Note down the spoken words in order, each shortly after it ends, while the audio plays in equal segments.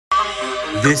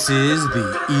This is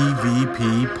the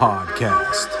EVP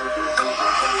Podcast.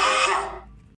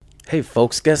 Hey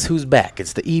folks, guess who's back?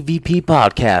 It's the EVP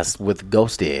Podcast with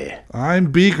Ghosty.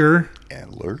 I'm Beaker.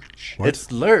 And Lurch.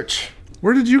 It's Lurch.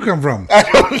 Where did you come from? I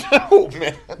don't know,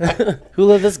 man. Who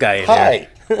let this guy in Hi.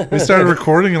 We started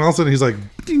recording and all of a sudden he's like,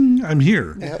 ding, I'm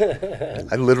here.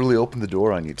 I literally opened the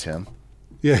door on you, Tim.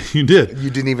 Yeah, you did. You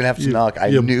didn't even have to knock. I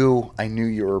knew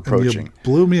you were approaching. You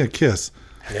blew me a kiss.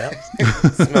 Yeah.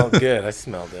 Smelled good. I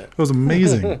smelled it. It was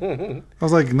amazing. I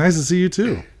was like, nice to see you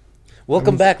too.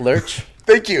 Welcome back, Lurch.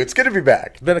 Thank you. It's good to be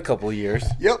back. It's been a couple of years.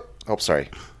 Yep. Oh, sorry.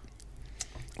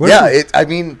 Where's Yeah,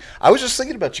 I was just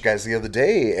thinking about you guys the other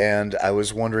day, and I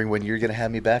was wondering when you're going to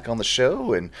have me back on the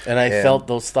show. And I felt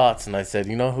those thoughts, and I said,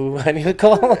 you know who I need to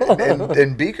call?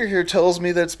 and Beaker here tells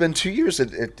me that it's been 2 years.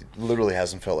 It literally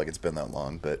hasn't felt like it's been that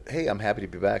long. But, hey, I'm happy to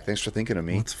be back. Thanks for thinking of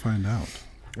me. Let's find out.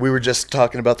 We were just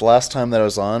talking about the last time that I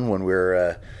was on when we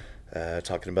were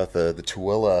talking about the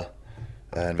Tooele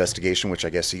investigation, which I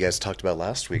guess you guys talked about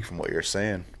last week from what you were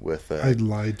saying. With I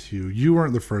lied to you. You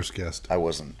weren't the first guest. I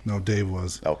wasn't. No, Dave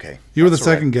was. Okay. You were the That's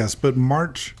all right. second guest, but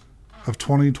March of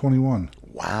 2021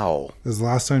 Wow. is the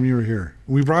last time you were here.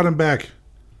 We brought him back,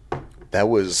 That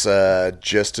was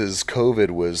just as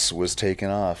COVID was taking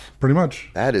off. pretty much.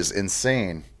 That is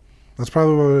insane. That's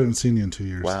probably why we haven't seen you in 2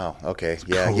 years. Wow. Okay.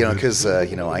 Yeah. COVID. Because I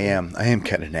am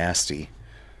kind of nasty.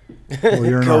 Well,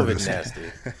 you're an COVID artist. nasty.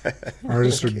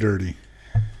 Artists are dirty.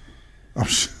 I'm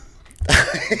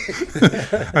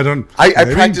I don't. I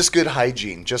maybe? practice good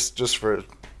hygiene just for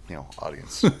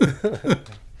audience.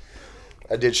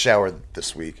 I did shower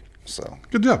this week, so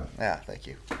Good job. yeah. Thank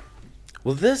you.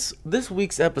 Well, this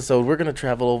week's episode, we're going to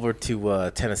travel over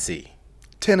to Tennessee.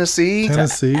 Tennessee.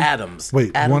 Tennessee. Adams.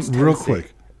 Wait, Adams, one real Tennessee.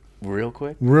 quick. Real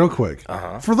quick?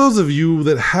 For those of you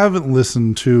that haven't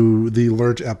listened to the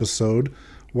Lurch episode,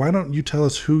 why don't you tell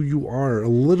us who you are, a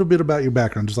little bit about your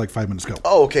background, just like 5 minutes ago.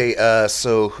 Oh, okay.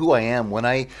 So who I am when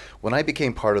I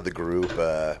became part of the group.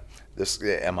 This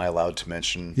am I allowed to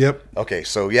mention? Yep. Okay.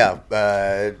 So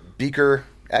yeah, Beaker.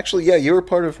 Actually, yeah, you were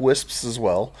part of WISPs as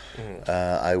well.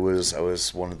 I was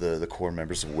one of the core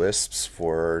members of WISPs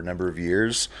for a number of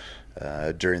years.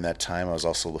 During that time, I was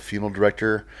also the funeral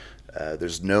director.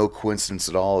 There's no coincidence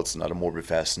at all. It's not a morbid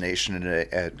fascination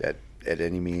at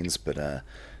any means, but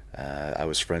I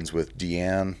was friends with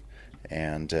Deanne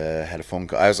and had a phone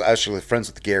call. I was actually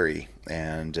friends with Gary,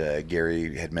 and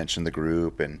Gary had mentioned the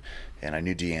group, and I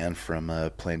knew Deanne from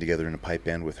playing together in a pipe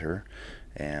band with her,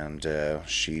 and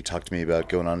she talked to me about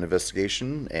going on an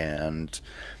investigation, and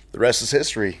the rest is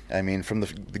history. I mean, from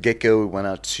the get-go, we went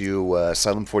out to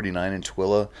Asylum 49 in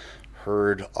Tooele,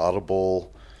 heard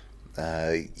Audible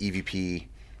EVP,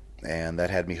 and that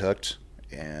had me hooked.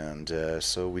 And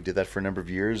so we did that for a number of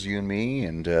years, you and me,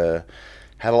 and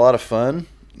had a lot of fun.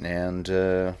 And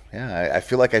I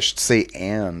feel like I should say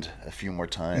 "and" a few more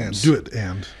And times. do it,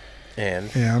 and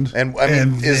And And I mean,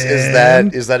 And is then-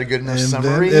 that a good enough and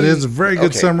summary? then it is a very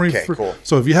good Okay, summary. Okay, cool.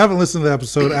 So if you haven't listened to the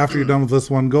episode after you're done with this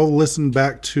one, go listen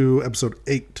back to episode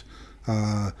 8.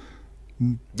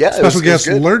 Yeah, Special guest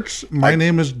good. Lurch. My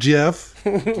name is Jeff.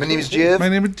 My name is Jiv. My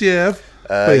name is Jeff.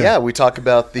 Yeah, we talk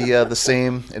about the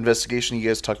same investigation you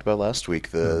guys talked about last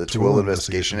week, the Tooele Tooele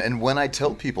investigation. And when I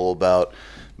tell people about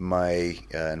my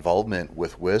involvement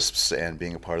with WISPs and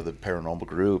being a part of the paranormal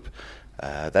group,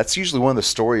 that's usually one of the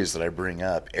stories that I bring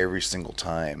up every single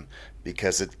time,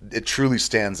 because it truly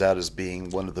stands out as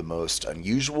being one of the most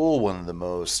unusual, one of the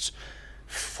most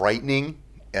frightening,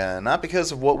 not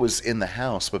because of what was in the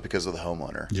house, but because of the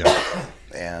homeowner. Yeah.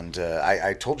 And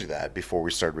I told you that before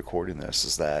we started recording this,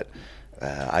 is that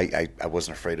I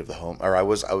wasn't afraid of the home, or I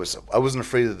wasn't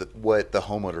afraid of what the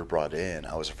homeowner brought in.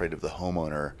 I was afraid of the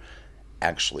homeowner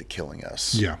actually killing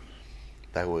us. Yeah.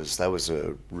 That was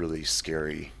a really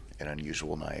scary and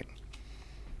unusual night.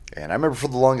 And I remember for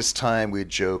the longest time we'd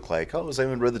joke like, "Oh, has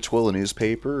anyone read the Tooele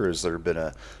newspaper? Or has there been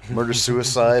a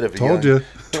murder-suicide of a Told young you.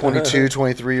 22,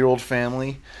 23-year-old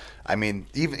family?" I mean,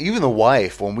 even the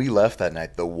wife, when we left that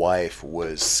night, the wife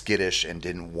was skittish and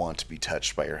didn't want to be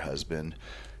touched by her husband.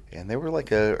 And they were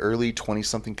like a early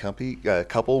 20-something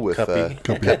couple with they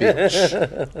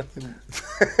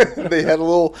had a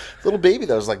little baby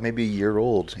that was like maybe a year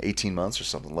old, 18 months or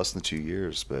something, less than 2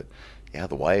 years. But yeah,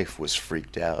 the wife was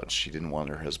freaked out. She didn't want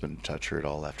her husband to touch her at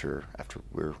all after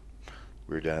we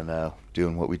were done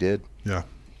doing what we did. Yeah.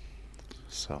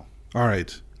 So All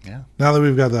right. yeah, Now that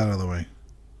we've got that out of the way,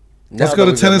 now let's go that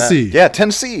to we've done that- Tennessee. yeah,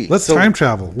 Tennessee. Let's time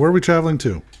travel. Where are we traveling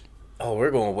to? Oh,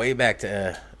 we're going way back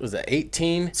to, was it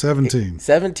 18? 17.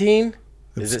 17?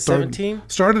 Is it 17?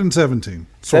 Started in 17.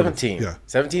 sort of. 17. Yeah.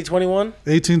 1721?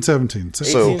 1817.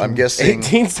 So I'm guessing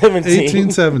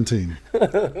 1817.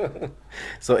 1817.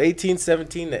 So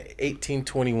 1817 to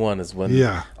 1821 is when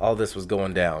Yeah. all this was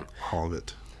going down. All of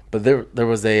it. But there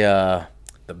was the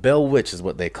Bell Witch is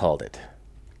what they called it.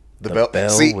 the Bell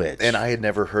See, Witch. and I had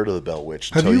never heard of the Bell Witch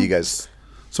Have until you- you guys.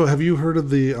 So have you heard of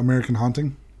the American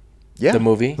Haunting? Yeah, The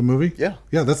movie. The movie? Yeah.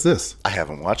 Yeah, that's this. I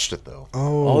haven't watched it though.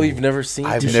 Oh, you've never seen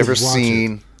I've it? never should watch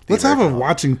seen. it. the Let's have a American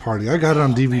watching party. I got it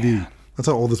on DVD. That's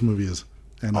how old this movie is.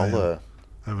 And I I'll,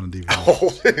 have it on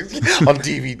DVD. on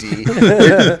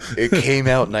DVD. It came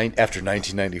out after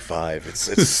 1995.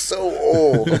 It's so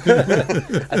old.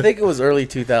 I think it was early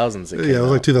 2000s. Yeah, it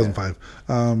was like 2005.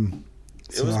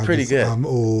 It was pretty good. I'm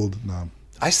old. No.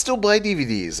 I still buy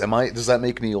DVDs. Does that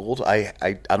make me old? I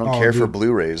don't Oh, care for dude.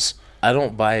 Blu-rays I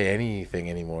don't buy anything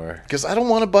anymore. because I don't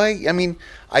want to buy. I mean,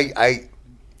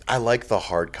 I like the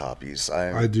hard copies.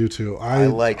 I do too. I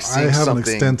like seeing I have an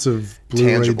something extensive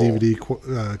Blu-ray tangible.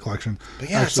 DVD collection. But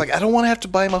yeah, it's like I don't want to have to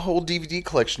buy my whole DVD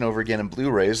collection over again in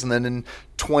Blu-rays, and then in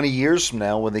 20 years from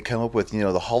now, when they come up with the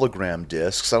hologram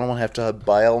discs, I don't want to have to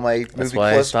buy all my. That's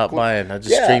why I stopped buying. I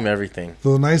just stream everything.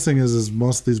 The nice thing is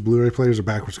most of these Blu-ray players are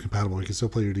backwards compatible. You can still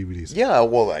play your DVDs. Yeah,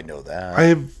 well, I know that. I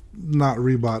have not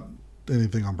rebought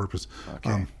anything on purpose.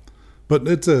 Okay. But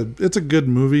it's a good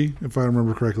movie, if I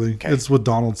remember correctly. Okay. It's with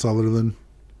Donald Sutherland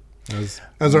as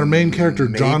our main character,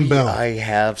 John Maybe Bell. I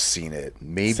have seen it.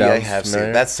 Maybe Sounds I have seen familiar.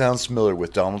 it. That sounds familiar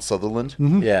with Donald Sutherland.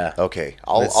 Yeah. Okay,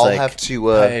 I'll It's have to.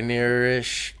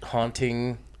 pioneerish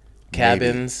haunting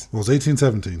cabins. Well, it's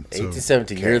 1817. So,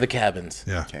 1817. Here are the cabins.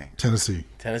 yeah, Okay. Tennessee.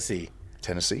 Tennessee.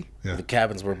 Tennessee, Yeah, The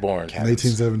cabins were born. in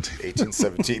 1817.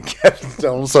 1817. Captain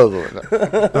Donald Sutherland.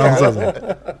 Donald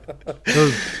Sutherland.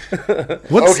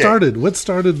 What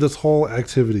started this whole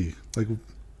activity? Like, do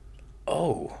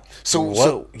Oh. So,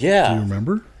 Whoa. you Yeah.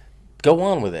 remember? Go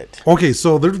on with it. Okay,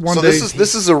 so there's one so day.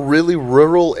 this is a really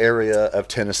rural area of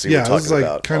Tennessee Yeah, we're this talking is like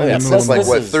about. kind Oh, of yeah, in the so middle It's of like This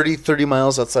what is- 30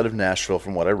 miles outside of Nashville,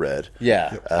 from what I read.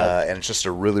 Yeah. And it's just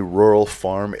a really rural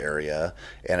farm area.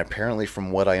 And apparently,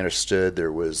 from what I understood,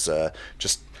 there was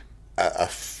just a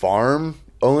farm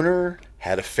owner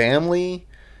had a family,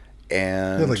 They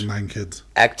and had like 9 kids.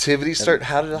 activity started.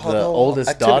 How did The how oldest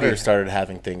activity- daughter started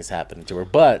having things happen to her,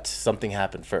 but something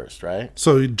happened first, right?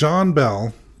 So John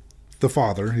Bell, the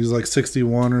father, he's like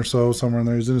 61 or so, somewhere in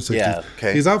there. He's in his 60s. Yeah,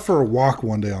 okay. He's out for a walk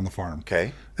one day on the farm.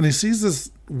 Okay, And he sees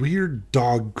this weird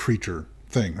dog creature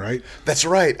thing, right? that's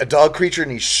right. A dog creature,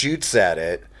 and he shoots at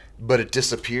it, but it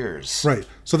disappears. Right.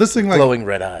 So this thing, like, Glowing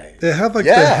red eyes. it had like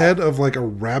the Yeah. head of like a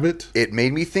rabbit. It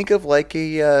made me think of like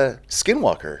a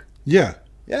skinwalker. Yeah.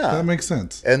 Yeah. That makes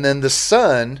sense. And then the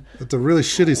son, It's a really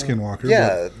shitty skinwalker.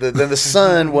 yeah, then the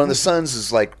son, one of the sons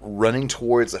is like running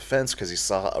towards a fence because he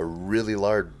saw a really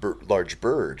large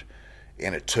bird,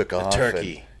 and it took off.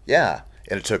 turkey. And, yeah,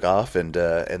 and it took off, and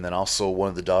then also one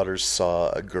of the daughters saw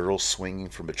a girl swinging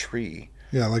from a tree.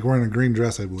 But, yeah, like wearing a green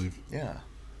dress, I believe. Yeah.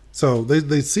 So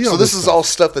they see all So this is stuff. all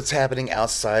stuff that's happening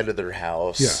outside of their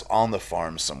house, Yeah. on the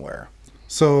farm somewhere.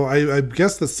 So I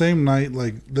guess the same night,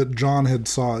 like that John had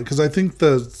saw, because I think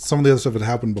some of the other stuff had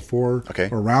happened before, Okay.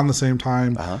 or around the same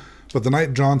time. But the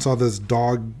night John saw this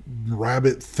dog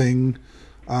rabbit thing,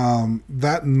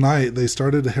 that night they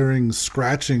started hearing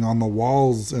scratching on the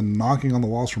walls and knocking on the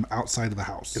walls from outside of the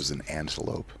house. It was an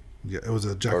antelope. Yeah, it was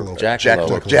a jackalope.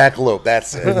 Jackalope. Jackalope.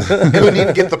 That's it. Couldn't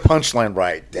even get the punchline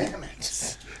right. Damn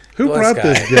it. Who Bless brought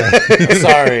guy. this guy? I'm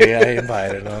sorry, I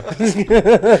invited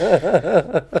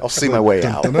him. I'll see my way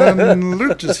out. Dun-dun,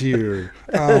 Lurch is here.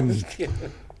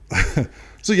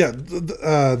 So yeah,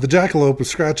 the jackalope was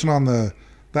scratching on the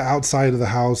outside of the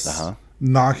house,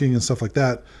 knocking and stuff like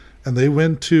that. And they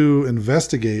went to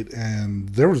investigate, and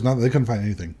there was nothing. They couldn't find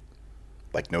anything.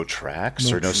 Like no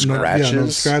tracks or no Yeah, scratches? no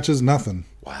scratches, nothing.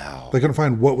 Wow. They couldn't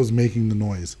find what was making the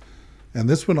noise. And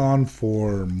this went on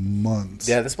for months.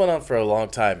 Yeah, this went on for a long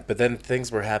time, but then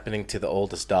things were happening to the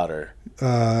oldest daughter.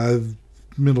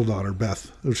 Middle daughter,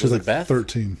 Beth. She's Was it like Beth?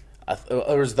 13.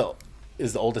 Or is the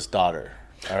oldest daughter?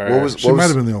 Or, What was- She might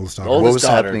have been the oldest daughter. oldest What was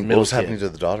daughter, happening? What middle was happening kid. to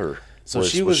the daughter? So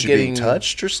she was being getting-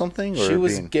 touched or something? Or she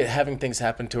was being, having things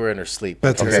happen to her in her sleep.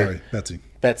 Betsy, Okay. sorry. Betsy.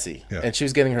 Betsy. Yeah. And she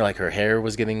was getting her hair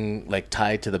was getting like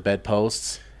tied to the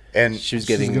bedposts. and She was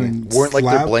getting, getting weren't like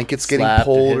their slapped- blankets getting slapped and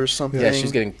pulled hit. or something? Yeah, she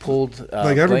was getting pulled.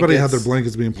 Like everybody had their blankets.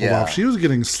 blankets being pulled Yeah. off. She was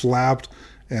getting slapped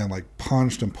and like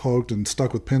punched and poked and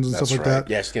stuck with pins and That's stuff like right. that.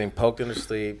 Yeah, she's getting poked in her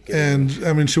sleep. getting- And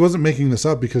I mean, she wasn't making this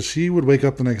up because she would wake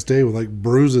up the next day with like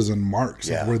bruises and marks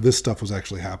Yeah. of where this stuff was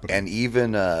actually happening. And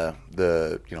even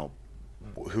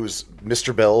who's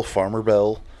Mr. Bell, Farmer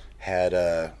Bell,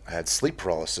 had sleep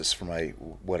paralysis from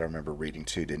what I remember reading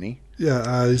too, didn't he?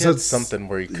 Yeah, he He said had something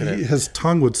where he couldn't, his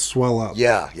tongue would swell up.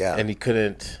 Yeah. and he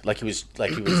couldn't, like he was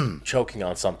choking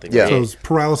on something. Yeah. So it was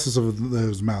paralysis of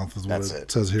his mouth is what That's it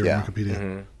it. says here Yeah. on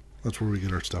Wikipedia. That's where we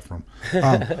get our stuff from.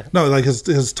 No, like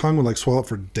his tongue would like swell up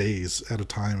for days at a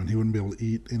time, and he wouldn't be able to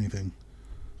eat anything.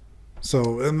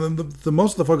 So, and then the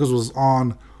most of the focus was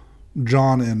on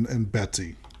John and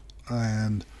Betsy,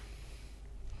 and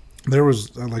there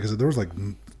was, like I said, there was like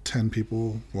 10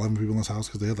 people, 11 people in this house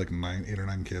because they had like 8 or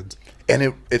 9 kids.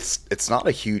 And it's not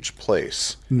a huge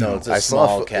place. No, it's a I saw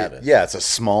small cabin. Yeah, it's a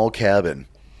small cabin.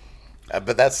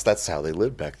 But that's how they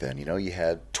lived back then. You know, you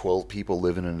had 12 people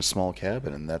living in a small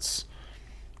cabin, and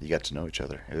you got to know each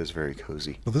other. It was very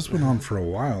cozy. But this went on for a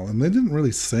while, and they didn't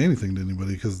really say anything to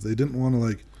anybody because they didn't want to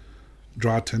like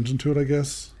draw attention to it, I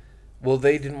guess. Well,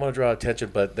 they didn't want to draw attention,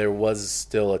 but there was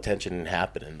still attention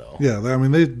happening, though. Yeah, I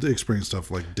mean, they experienced stuff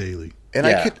like daily. And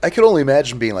Yeah. I could only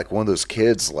imagine being like one of those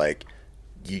kids, like,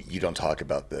 you don't talk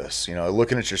about this. You know,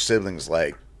 looking at your siblings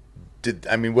like,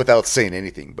 without saying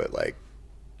anything, but like,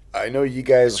 I know you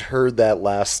guys heard that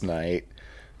last night,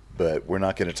 but we're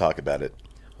not going to talk about it.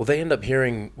 Well, they end up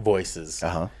hearing voices.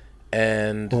 Uh-huh.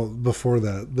 And Well, before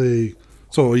that,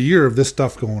 so a year of this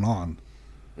stuff going on,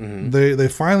 they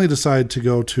finally decide to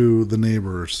go to the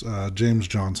neighbors, James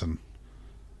Johnson,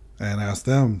 and ask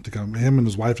them to come, him and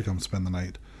his wife to come spend the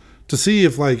night, to see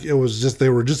if like it was just they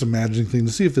were just imagining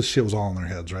things, to see if this shit was all in their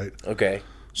heads, right? okay.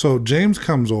 So James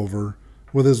comes over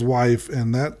with his wife,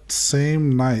 and that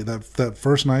same night, that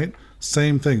first night,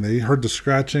 same thing. They heard the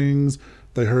scratchings,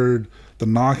 they heard the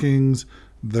knockings,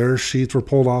 their sheets were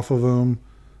pulled off of them,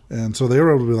 and so they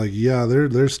were able to be like, yeah,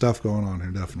 there's stuff going on here,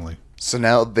 definitely. So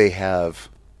now they have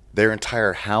their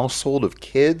entire household of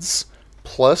kids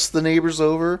plus the neighbors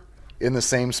over in the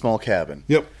same small cabin.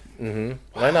 Yep.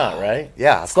 Why not, right?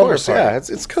 Yeah, of Slumber course. party. Yeah,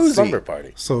 it's cozy. Slumber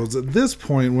party. So it's at this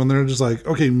point when they're just like,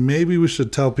 okay, maybe we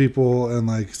should tell people and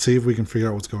like see if we can figure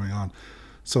out what's going on.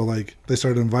 So like they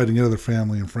started inviting other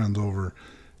family and friends over,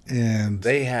 and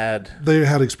They had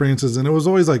experiences, and it was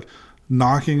always like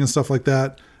knocking and stuff like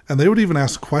that. And they would even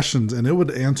ask questions, and it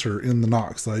would answer in the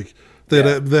knocks. Like they'd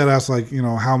ask like, you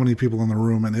know, how many people in the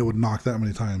room, and it would knock that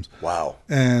many times. Wow.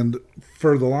 And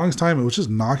for the longest time, it was just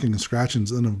knocking and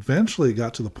scratchings. And eventually it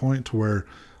got to the point to where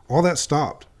all that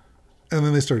stopped. And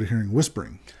then they started hearing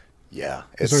whispering. Yeah,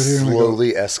 it's started hearing, like,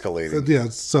 slowly escalating. Yeah,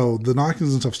 so the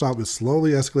knockings and stuff stopped. It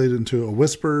slowly escalated into a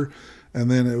whisper.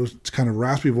 And then it was kind of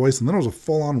raspy voice. And then it was a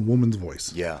full-on woman's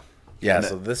voice. Yeah. Yeah,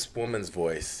 so this woman's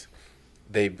voice,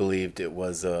 they believed it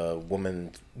was a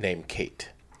woman named Kate.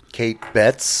 Kate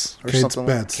Betts or Kate's something.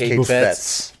 Betts. Kate Bef-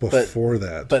 Betts. Before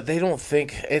that. But they don't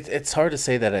think it's hard to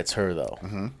say that it's her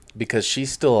though, because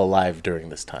she's still alive during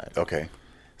this time. Okay.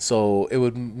 So it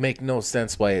would make no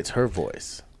sense why it's her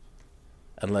voice,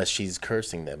 unless she's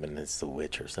cursing them and it's the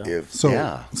witch herself.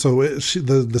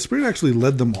 The spirit actually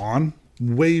led them on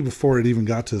way before it even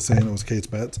got to saying it was Kate's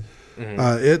Betts.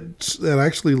 It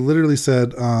actually literally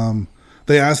said,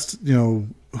 they asked, you know,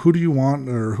 who do you want,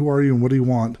 or who are you and what do you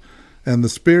want? And the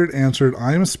spirit answered,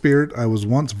 I am a spirit. I was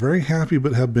once very happy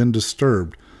but have been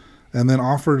disturbed. And then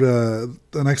offered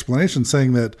an explanation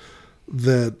saying that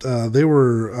they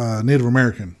were Native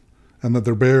American and that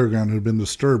their burial ground had been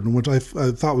disturbed, and which I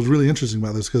thought was really interesting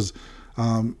about this because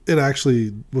it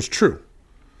actually was true.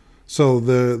 So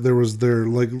there was their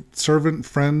like servant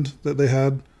friend that they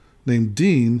had named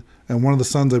Dean, and one of the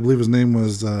sons, I believe his name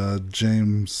was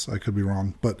James. I could be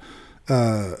wrong, but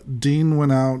Dean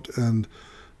went out and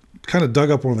kind of dug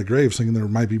up one of the graves, thinking there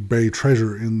might be buried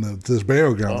treasure in this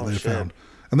burial ground that they found.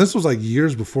 And this was like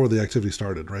years before the activity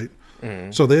started, right?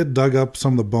 So they had dug up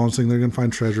some of the bones, thinking they're going to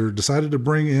find treasure. Decided to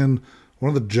bring in one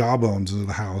of the jawbones into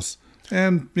the house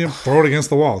and throw it against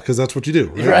the wall because that's what you do,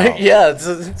 right? Right? Yeah,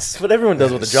 it's what everyone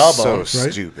does with a jawbone. So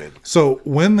right? stupid. So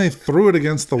when they threw it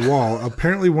against the wall,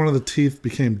 apparently one of the teeth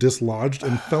became dislodged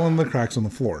and fell in the cracks on the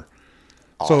floor.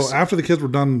 Awesome. So after the kids were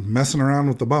done messing around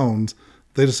with the bones,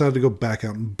 they decided to go back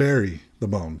out and bury the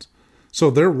bones.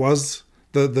 So there was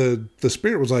the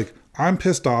spirit was like, I'm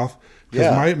pissed off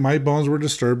because my bones were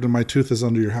disturbed and my tooth is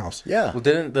under your house. Yeah. Well,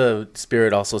 didn't the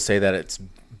spirit also say that it's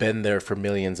been there for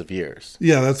millions of years?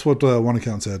 Yeah, that's what one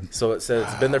account said. So it said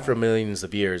it's been there for millions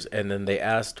of years, and then they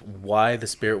asked why the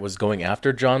spirit was going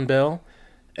after John Bell,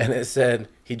 and it said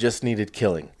he just needed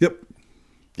killing. Yep,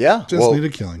 Yeah. just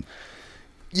needed killing.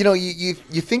 You know, you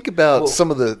think about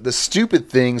some of the stupid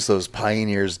things those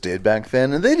pioneers did back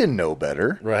then, and they didn't know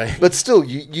better. Right. But still,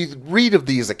 you read of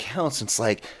these accounts, and it's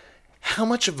like, how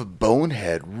much of a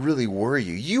bonehead really were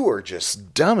you? You are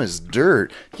just dumb as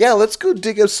dirt. Yeah, let's go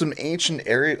dig up some ancient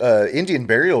Indian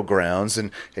burial grounds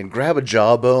and grab a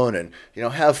jawbone and,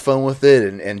 have fun with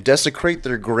it and desecrate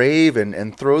their grave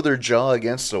and throw their jaw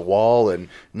against a wall and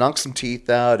knock some teeth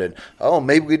out and, oh,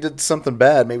 maybe we did something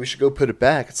bad. Maybe we should go put it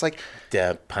back. It's like,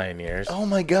 Yeah, pioneers. oh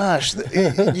my gosh,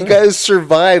 you guys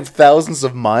survived thousands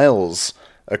of miles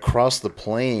across the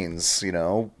plains,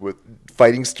 with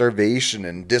fighting starvation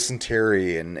and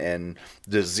dysentery and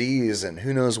disease and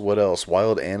who knows what else,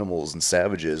 wild animals and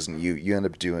savages, and you end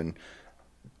up doing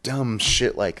dumb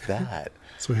shit like that.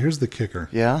 So here's the kicker.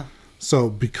 Yeah? So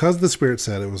because the spirit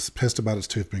said it was pissed about its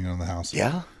tooth being in the house,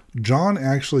 Yeah? John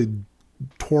actually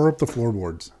tore up the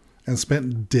floorboards and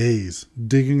spent days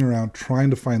digging around trying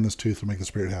to find this tooth to make the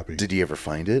spirit happy. Did he ever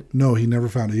find it? No, he never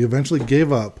found it. He eventually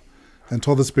gave up and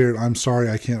told the spirit, "I'm sorry,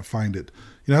 I can't find it."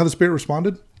 You know how the spirit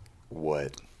responded?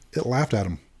 What? It laughed at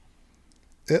him.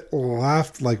 It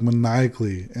laughed like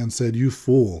maniacally and said, "You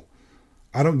fool.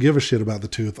 I don't give a shit about the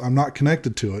tooth. I'm not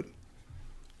connected to it.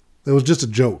 It was just a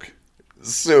joke."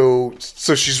 So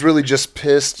she's really just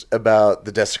pissed about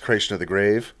the desecration of the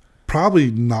grave?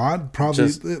 Probably not. Probably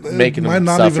Just it making might them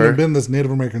not suffer. even have been this Native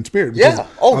American spirit. Yeah.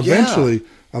 Oh, eventually,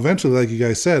 like you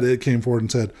guys said, it came forward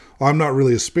and said, "Well, I'm not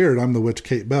really a spirit. I'm the witch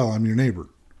Kate Bell. I'm your neighbor."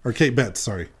 Or Kate Betts,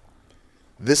 sorry.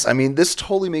 This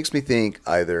totally makes me think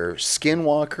either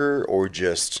skinwalker or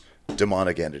just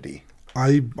demonic entity.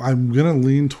 I'm gonna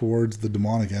lean towards the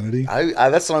demonic entity. I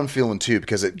that's what I'm feeling too,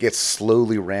 because it gets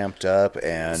slowly ramped up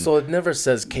and So it never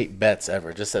says Kate Betts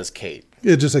ever. It just says Kate.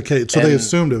 It just said Kate, so they And-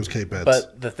 assumed it was Kate Betts.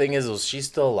 But the thing is she's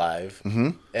still alive,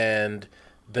 and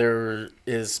there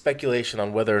is speculation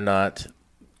on whether or not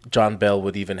John Bell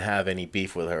would even have any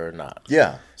beef with her or not.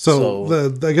 yeah. So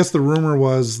I guess the rumor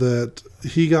was that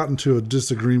he got into a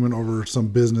disagreement over some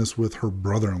business with her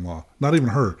brother-in-law. Not even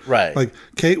her. Right. Like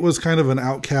Kate was kind of an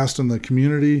outcast in the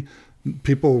community.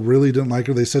 People really didn't like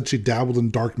her. They said she dabbled in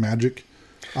dark magic.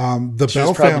 The She Bell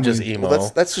was probably family. just emo.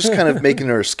 Well, that's just kind of making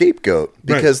her a scapegoat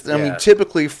because I mean, Yeah.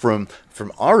 typically from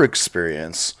our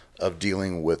experience of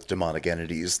dealing with demonic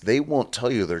entities, they won't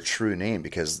tell you their true name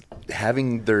because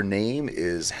having their name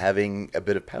is having a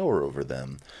bit of power over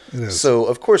them. It is. So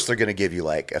of course they're going to give you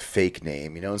like a fake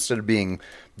name. Instead of being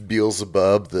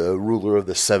Beelzebub, the ruler of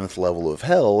the 7th level of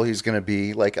hell, he's going to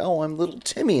be like, "Oh, I'm little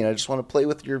Timmy, and I just want to play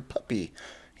with your puppy.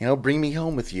 Bring me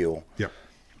home with you." Yeah.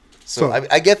 So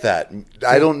I get that.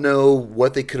 I don't know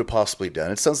what they could have possibly done.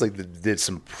 It sounds like they did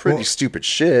some pretty stupid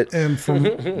shit. And from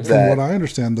what I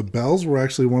understand, the Bells were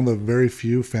actually one of the very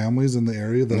few families in the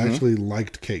area that actually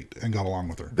liked Kate and got along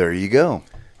with her. There you go.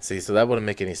 See, so that wouldn't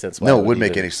make any sense. Why No, it would wouldn't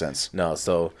make even- any sense. No,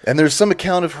 so And there's some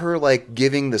account of her like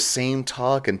giving the same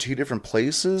talk in 2 different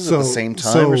places at the same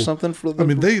time or something.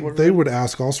 They would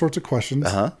ask all sorts of questions.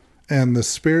 And the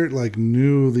spirit like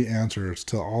knew the answers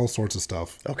to all sorts of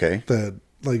stuff. Okay. That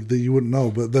you wouldn't know.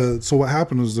 But so what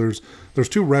happened is there's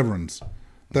 2 reverends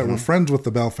that were friends with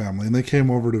the Bell family, and they came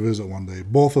over to visit one day.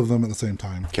 Both of them at the same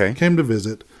time. Okay. Came to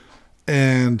visit,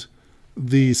 and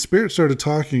the spirit started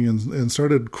talking and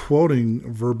started quoting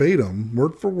verbatim,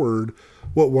 word for word,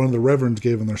 what one of the reverends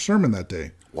gave in their sermon that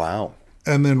day. Wow.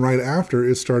 And then right after,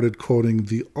 it started quoting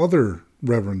the other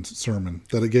reverend's sermon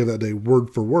that it gave that day,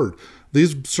 word for word.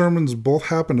 These sermons both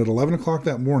happened at 11 o'clock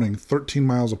that morning, 13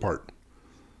 miles apart.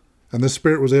 And this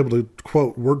spirit was able to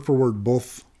quote word for word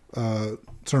both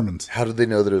sermons. How did they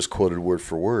know that it was quoted word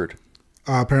for word?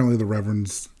 Apparently the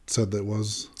reverends said that it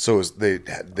was. So they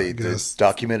guess.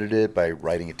 documented it by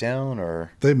writing it down,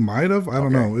 or They might have. I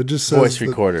don't know. It just says voice that-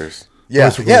 recorders. yeah,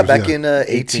 Voice yeah, recorders, back yeah. in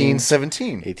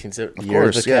 1817. 18 Of year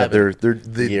course, of the yeah. cabin.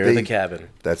 They're Year of the cabin.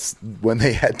 That's when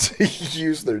they had to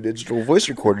use their digital voice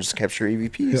recorders to capture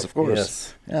EVPs. Of course,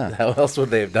 Yes. yeah. How else would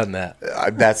they have done that?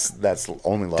 That's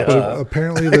only But logical.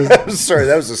 apparently the, I'm sorry,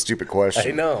 that was a stupid I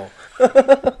question. know.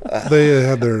 they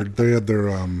had their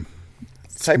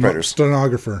Typewriters.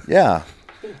 stenographer. Yeah,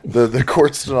 the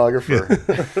court stenographer.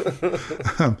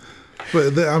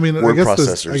 But I mean, Word I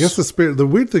processors. guess the spirit. The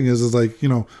weird thing is like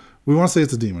we want to say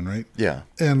it's a demon, right? Yeah.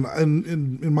 And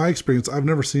in my experience, I've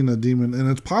never seen a demon, and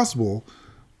it's possible,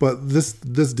 but this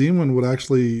demon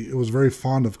it was very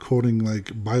fond of quoting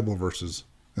like Bible verses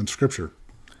and scripture.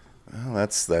 Well,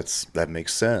 that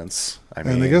makes sense. I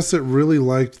mean, And I guess it really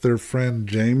liked their friend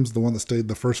James, the one that stayed,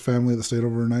 the first family that stayed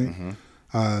overnight,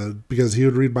 because he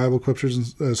would read Bible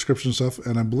scriptures and scriptures and stuff.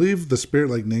 And I believe the spirit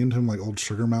like named him like Old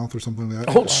Sugar Mouth or something like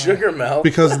that. Old sugar mouth.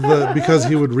 Because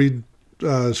he would read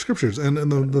scriptures. And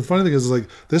the funny thing is like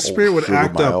this spirit would Sugar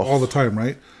act up Mouth. all the time,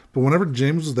 right? But whenever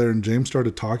James was there and James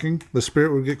started talking, the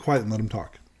spirit would get quiet and let him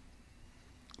talk.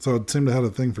 So it seemed to have a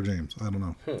thing for James. I don't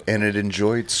know. And it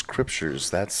enjoyed scriptures.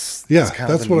 That's kind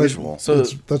that's of what unusual.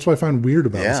 that's what I find weird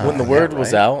about Yeah. it. When the word Yeah,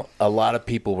 was right. out, a lot of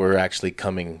people were actually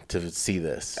coming to see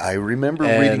this. I remember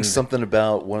And- reading something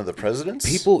about one of the presidents.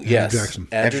 People, yes, Jackson.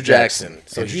 Andrew Jackson.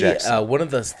 So Andrew he, Jackson. one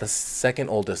of the second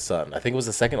oldest son, I think it was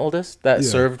the second oldest that Yeah.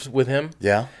 served with him.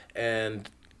 Yeah. And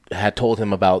had told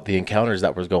him about the encounters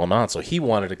that was going on, so he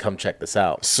wanted to come check this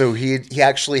out. So he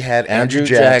actually had Andrew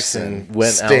Jackson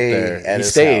went out stay there. at He his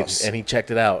stayed house. and he checked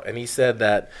it out, and he said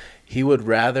that he would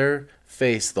rather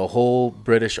face the whole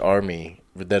British army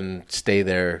than stay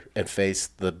there and face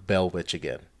the Bell Witch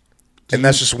again. And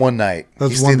that's just one night.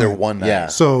 That's He stayed one there night. one night. Yeah.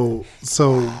 So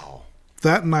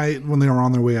that night when they were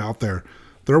on their way out there,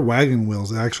 their wagon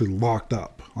wheels actually locked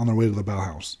up on their way to the Bell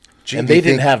House. Gee, And do they you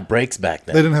didn't think- have brakes back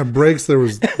then. They didn't have brakes. There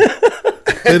was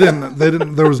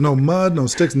there was no mud, no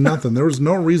sticks, nothing. There was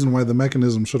no reason why the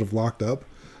mechanism should have locked up.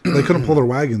 They couldn't pull their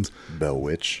wagons. Bell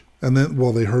Witch. And then,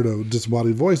 they heard a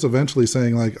disembodied voice eventually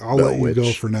saying, like, I'll Bell let you go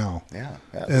Witch. for now. Yeah.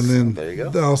 And then there you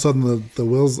go. all of a sudden the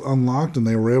wheels unlocked and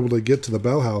they were able to get to the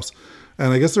Bell House.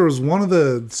 And I guess there was one of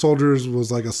the soldiers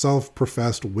was like a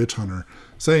self-professed witch hunter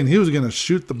saying he was going to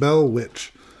shoot the Bell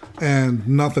Witch, and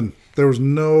nothing. There was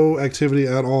no activity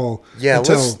at all. Yeah,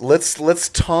 until, let's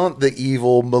taunt the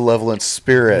evil, malevolent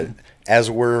spirit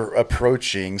as we're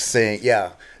approaching, saying,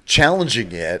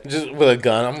 challenging it. Just with a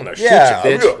gun, I'm gonna Yeah, shoot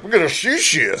you, bitch. I'm gonna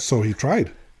shoot you. So he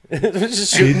tried.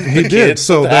 Just He, shooting he the did. kids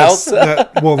So at the that's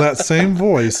house. that same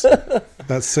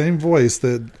voice,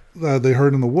 that they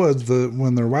heard in the woods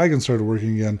when their wagon started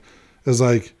working again, is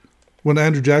like when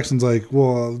Andrew Jackson's like,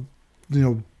 well,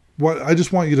 what? I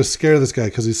just want you to scare this guy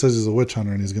because he says he's a witch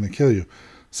hunter and he's going to kill you.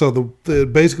 So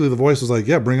basically the voice was like,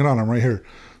 yeah, bring it on. I'm right here.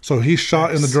 So he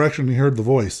shot in the direction he heard the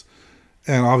voice,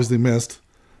 and obviously missed.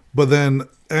 But then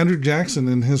Andrew Jackson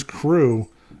and his crew.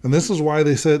 And this is why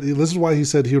he said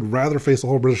he would rather face the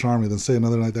whole British Army than stay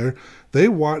another night there. They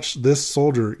watched this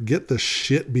soldier get the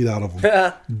shit beat out of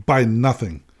him by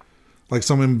nothing. Like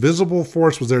some invisible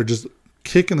force was there just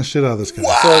kicking the shit out of this guy. So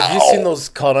have you seen those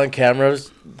caught on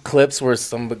cameras clips where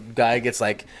some guy gets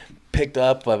like picked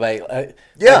up by like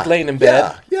laying in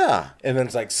bed, and then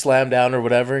it's like slammed down or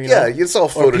whatever? It's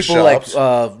all Or people like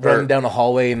photoshopped. running down a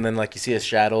hallway and then like you see a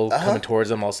shadow coming towards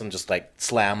them, all of a sudden just like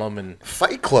slam them and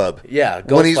Fight Club. Yeah,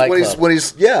 when he's Fight when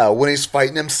Club. when he's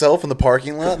fighting himself in the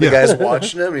parking lot, the guy's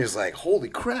watching him, and he's like, "Holy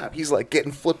crap!" He's like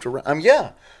getting flipped around.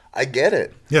 I get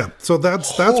it. Yeah, so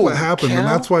that's Holy what happened, and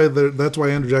cow. that's why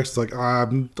Andrew Jackson's like,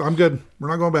 I'm good. We're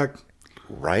not going back.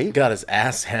 Right? got his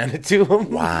ass handed to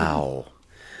him. Wow.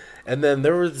 And then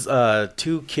there was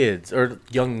two kids or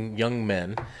young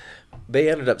men. They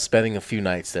ended up spending a few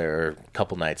nights there, or a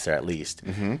couple nights there at least.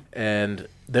 Mm-hmm. And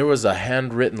there was a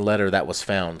handwritten letter that was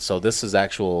found. So this is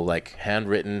actual like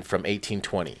handwritten from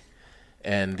 1820.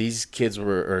 And these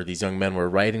these young men were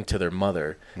writing to their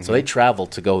mother. Mm-hmm. So they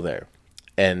traveled to go there,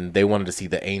 and they wanted to see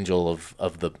the angel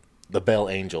of the Bell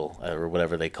Angel or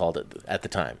whatever they called it at the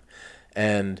time.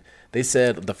 And they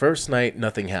said the first night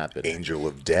nothing happened. Angel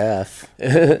of Death.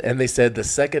 And they said the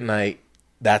second night,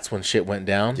 that's when shit went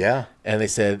down. Yeah. And they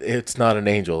said, it's not an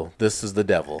angel. This is the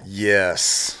devil.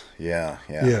 Yes. Yeah.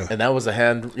 And that was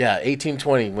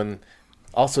 1820, when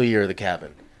also year of the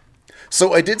cabin.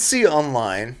 So I did see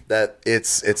online that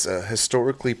it's a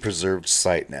historically preserved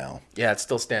site now. Yeah, it's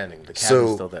still standing. The cabin's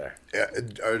So still there.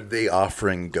 Are they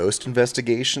offering ghost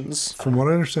investigations? From what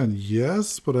I understand,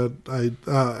 yes, but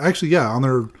actually,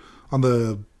 on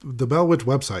the Bell Witch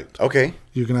website, Okay.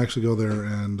 you can actually go there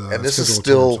and And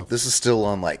schedule a tour. this is still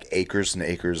on like acres and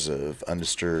acres of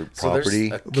undisturbed So there's property.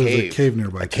 a There's a cave. cave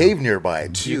nearby. A cave nearby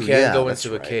too. You can yeah, go that's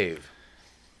into a right. cave.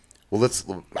 Well,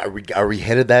 are we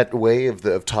headed that way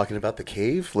of talking about the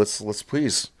cave? Let's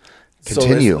please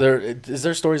continue. So is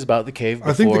there stories about the cave?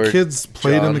 I think the before kids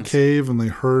played in the John's- cave and they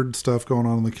heard stuff going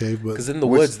on in the cave, but Because in the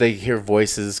woods, they hear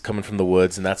voices coming from the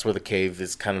woods, and that's where the cave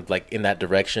is kind of like in that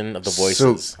direction of the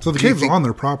voices. so the Do you cave's think- on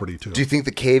their property too. Do you think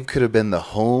the cave could have been the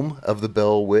home of the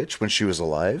Bell Witch when she was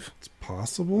alive? It's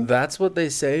possible. That's what they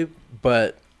say,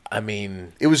 but I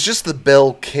mean, It was just the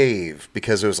Bell Cave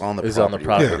because it was on the it was property. on the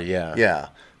property, yeah. Yeah.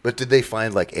 But did they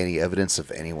find like any evidence of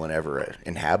anyone ever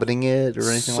inhabiting it or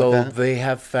anything So like that? they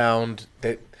have found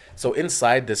that. So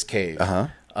inside this cave,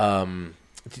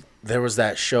 there was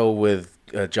that show with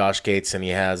Josh Gates, and he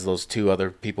has those two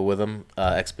other people with him.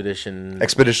 Expedition.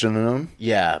 Expedition Unknown?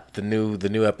 Yeah, the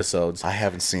new episodes. I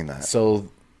haven't seen that. So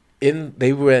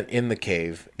they went in the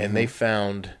cave and they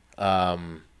found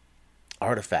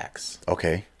artifacts.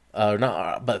 Okay.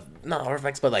 Not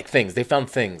artifacts, but like things. They found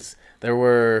things There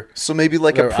were So maybe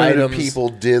like there a were primitive items- people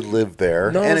did live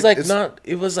there. No, and it was like it's- not.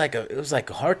 It was like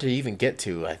hard to even get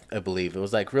to. I believe it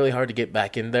was like really hard to get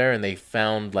back in there, and they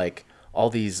found like all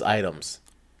these items.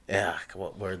 Yeah,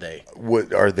 what were they?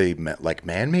 What are they like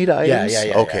man-made items?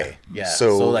 Yeah. Okay. Yeah.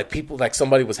 So like people, like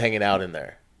somebody was hanging out in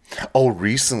there. oh,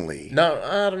 recently. No,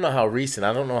 I don't know how recent.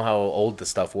 I don't know how old the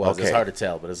stuff was. It's Okay. hard to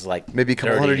tell, but it's like Maybe a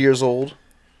couple 30. hundred years old,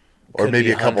 or Could maybe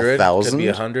be a couple 100, thousand. Could be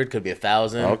 100. Could be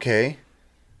 1,000. Okay.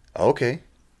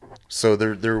 So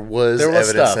there was There was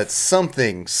evidence stuff.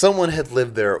 that someone had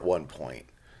lived there at one point,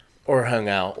 Or hung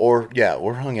out. or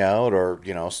hung out, or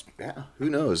who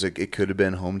knows? It could have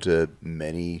been home to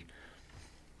many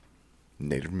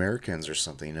Native Americans or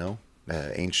something.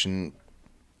 Ancient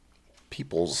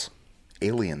peoples,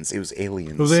 aliens. It was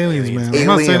aliens. It was aliens, man. I'm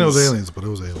not saying it was aliens, but it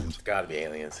was aliens. Gotta be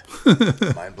aliens.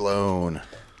 Mind blown.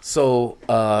 So,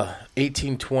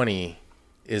 1820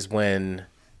 is when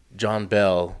John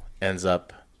Bell ends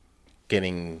up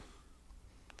getting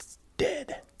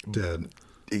dead. Dead.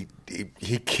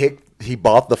 He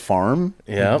bought the farm.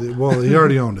 Yeah. Well, he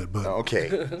already owned it, but Okay.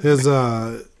 his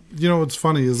what's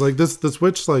funny is like this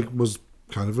witch like was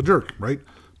kind of a jerk, right?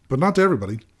 But not to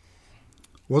everybody.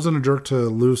 Wasn't a jerk to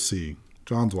Lucy,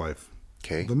 John's wife.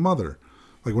 Okay. The mother.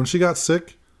 Like when she got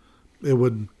sick, it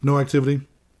would no activity.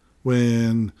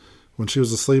 When she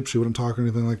was asleep, she wouldn't talk or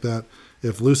anything like that.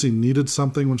 If Lucy needed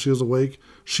something when she was awake,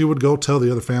 she would go tell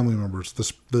the other family members.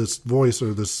 This voice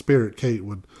or this spirit, Kate,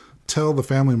 would tell the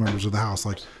family members of the house,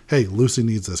 like, hey, Lucy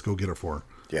needs this. Go get it for her.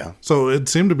 Yeah. So it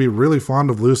seemed to be really fond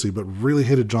of Lucy, but really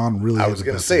hated John. I was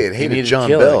going to say it hated needed John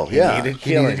killing. Bell. He Yeah. needed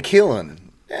He needed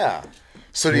killing. Yeah.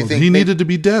 So do you think he needed to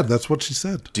be dead. That's what she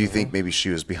said. Do you think maybe she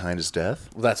was behind his death?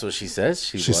 Well, that's what she says.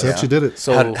 She She was. said she did it.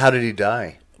 So How did he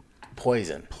die?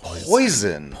 poison.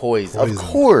 Poison. Poison. Of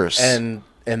course. And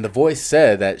the voice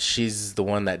said that she's the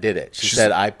one that did it. She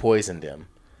said, I poisoned him.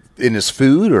 In his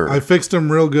food, or I fixed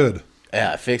him real good.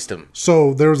 Yeah, I fixed him.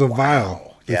 So there was a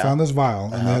vial. They Yeah. found this vial,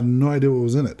 and they had no idea what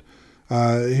was in it.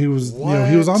 He was,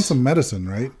 he was on What? some medicine,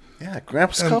 right? yeah,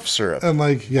 Grandpa's cough syrup. And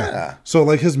Yeah. So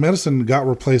like his medicine got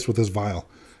replaced with this vial.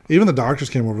 Even the doctors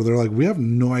came over. They're like, we have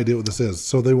no idea what this is.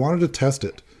 So they wanted to test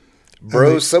it.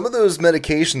 Bro, some of those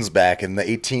medications back in the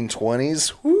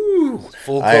 1820s, whoo,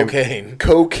 Full cocaine.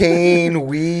 Cocaine,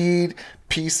 weed,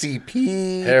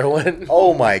 PCP, Heroin.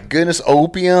 Oh my goodness,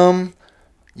 opium.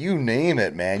 You name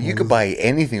it, man. You could buy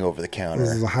anything over the This counter.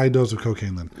 is a high dose of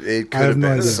cocaine. Then It could I have have no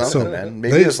been idea. something, So man.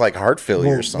 Maybe it's like heart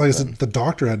failure or something. Like I said, the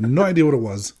doctor had no idea what it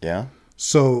was. Yeah.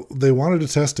 So they wanted to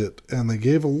test it, and they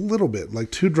gave a little bit,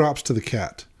 like 2 drops to the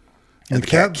cat. And the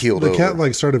cat keeled The cat over.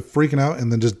 like started freaking out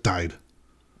and then just died.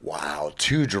 Wow,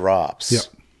 2 drops. Yep.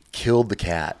 Killed the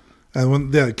cat. And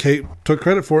when Kate took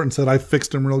credit for it and said, "I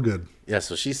fixed him real good." Yeah,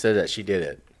 so she said that she did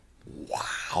it.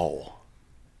 Wow.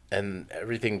 And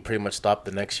everything pretty much stopped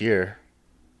the next year.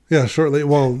 Yeah, shortly.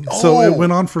 Well, so Oh. it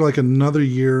went on for like another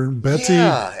year. Betsy.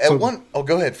 Yeah. so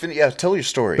Go ahead. Tell your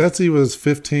story. Betsy was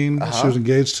 15. Uh-huh. She was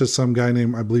engaged to some guy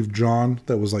named, I believe, John.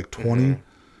 That was like 20.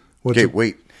 Which Okay,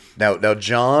 wait. Now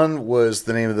John was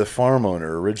the name of the farm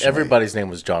owner originally. Everybody's name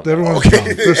was John. everyone's Okay.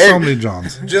 John. There's so many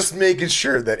Johns. Just making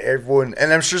sure that everyone,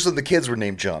 and I'm sure some of the kids were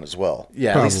named John as well.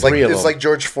 Yeah, at least Probably. three of It's them. like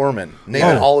George Foreman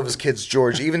naming Oh. all of his kids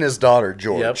George, even his daughter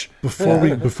George. Before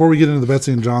we get into the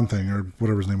Betsy and John thing or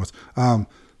whatever his name was,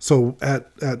 so at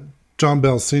John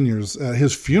Bell Senior's at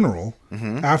his funeral,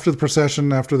 Mm-hmm. after the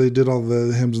procession, after they did all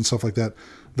the hymns and stuff like that,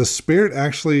 the spirit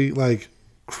actually like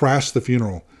crashed the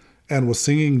funeral and was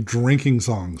singing drinking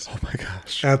songs. Oh my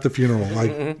gosh! At the funeral,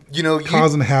 like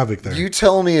causing havoc there. You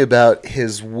tell me about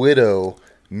his widow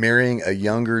marrying a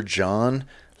younger John.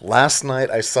 Last night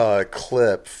I saw a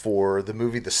clip for the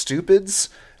movie The Stupids,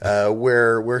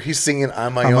 where he's singing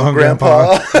 "I'm my own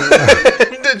grandpa."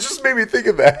 It just made me think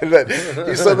of that.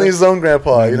 He's suddenly his own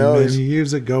grandpa. Many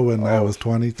years ago when I was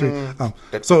 23.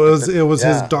 So it was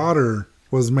Yeah. his daughter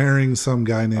was marrying some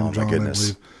guy named John, I goodness.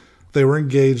 believe. They were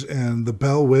engaged, and the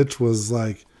Bell Witch was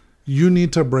like, "You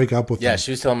need to break up with Yeah, him."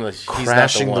 she was telling me that he's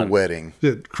Crashing not the the one. wedding.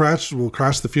 It crashed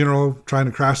the funeral, trying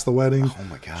to crash the wedding. Oh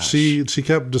my gosh. She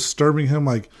kept disturbing him.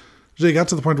 Like it got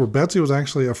to the point where Betsy was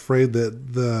actually afraid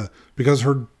that because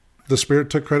the spirit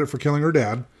took credit for killing her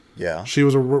dad. Yeah. She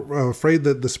was afraid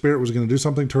that the spirit was going to do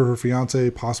something to her fiance,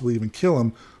 possibly even kill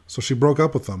him. So she broke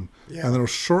up with him. Yeah. And then it was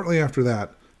shortly after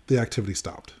that the activity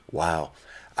stopped. Wow.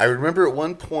 I remember at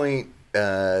one point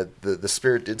the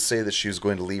spirit did say that she was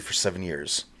going to leave for 7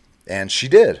 years. And she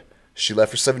did. She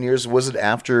left for 7 years. Was it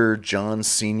after John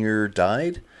Sr.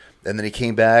 died? And then he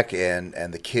came back and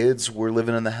the kids were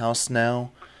living in the house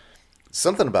now.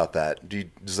 Something about that.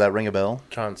 Does that ring a bell?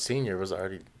 John Sr. was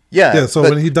already Yeah. Yeah, so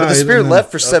but- when he but died, the spirit and then-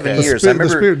 left for 7 Okay. years. The I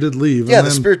remember. spirit did leave. Yeah, and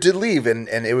the then- spirit did leave, and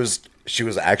she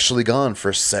was actually gone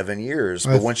for 7 years.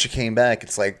 But when she came back,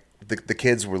 it's like the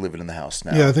kids were living in the house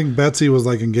now. Yeah, I think Betsy was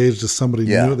like engaged to somebody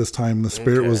Yeah. new at this time. And the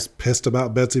spirit was pissed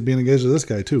about Betsy being engaged to this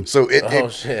guy too. So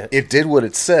Shit. it did what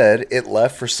it said. It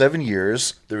left for 7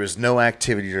 years. There was no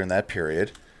activity during that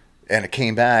period, and it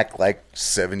came back like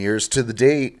 7 years to the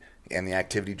date, and the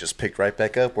activity just picked right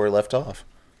back up where it left off.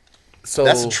 So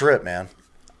That's a trip, man.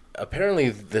 apparently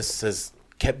this has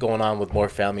kept going on with more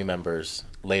family members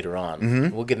later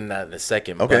on. We'll get into that in a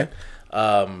second. Okay.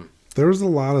 But, There was a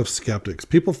lot of skeptics.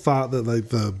 People thought that like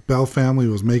the Bell family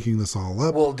was making this all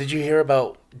up. well, did you hear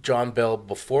about John Bell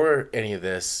before any of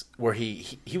this, where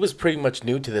he was pretty much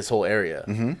new to this whole area?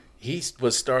 Mm-hmm. He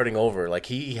was starting over. Like,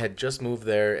 he had just moved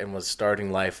there and was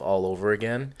starting life all over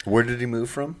again. Where did he move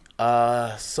from?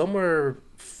 Somewhere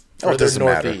Oh, it further doesn't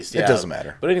matter. northeast. It doesn't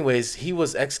matter. But anyways, he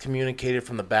was excommunicated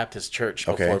from the Baptist church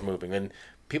Okay. before moving. And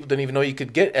people didn't even know you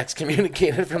could get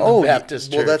excommunicated from Oh, the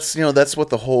Baptist church. well, that's what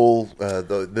the whole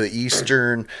the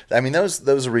Eastern. I mean, that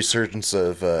was a resurgence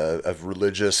of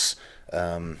religious. They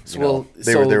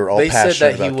were all they passionate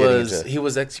said that about getting into he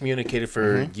was excommunicated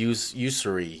for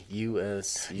usury.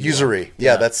 usury.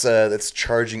 Yeah, that's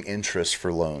charging interest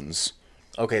for loans.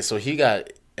 Okay, so he got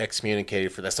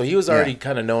excommunicated for that. So he was already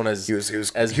kind of known as He was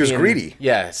being- greedy.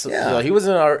 Yeah, so, Yeah. so he was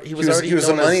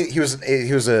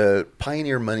He was a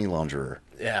pioneer money launderer.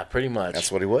 yeah, pretty much.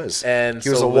 That's what he was. And he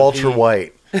was so a with Walter the-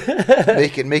 White,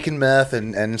 making meth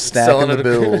and stacking Selling the it.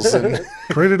 bills. And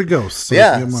Created a ghost. So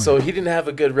Yeah, he could get money. So he didn't have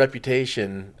a good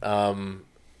reputation, and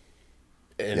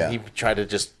he tried to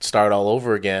just start all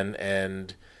over again,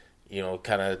 and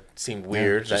kind of seemed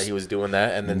weird that he was doing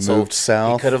that, and then moved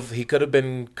south. He could have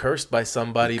been cursed by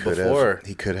somebody before.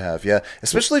 He could have, yeah.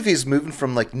 Especially if he's moving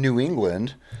from like New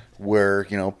England, where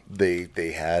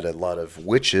they had a lot of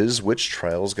witch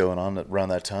trials going on around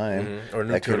that time, Or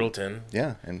New That could- Turtleton.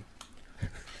 Yeah, and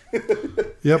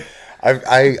Yep.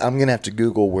 I'm gonna have to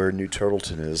Google where New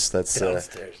Turtleton is. That's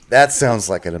Downstairs. that sounds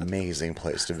like an amazing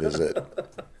place to visit.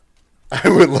 I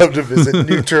would love to visit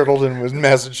New Turtleton,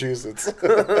 Massachusetts.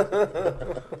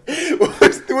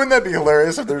 Wouldn't that be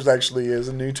hilarious if there's actually is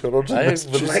a New Turtleton, I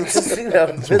Massachusetts? would like to see that.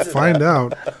 and visit Find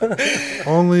out.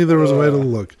 Only there was a way to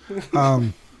look.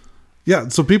 Yeah,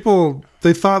 so people,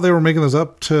 they thought they were making this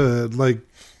up to like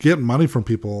get money from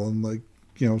people and like,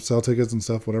 sell tickets and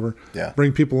stuff, whatever. Yeah.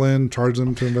 Bring people in, charge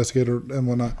them to investigate and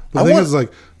whatnot. The I thing want- is,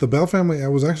 like, the Bell family, I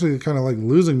was actually kind of like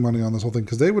losing money on this whole thing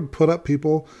because they would put up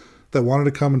people that wanted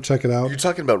to come and check it out. You're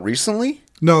talking about recently?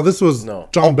 No, this was No.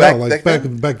 John Oh, Bell, back back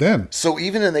then? then. So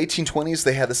even in the 1820s,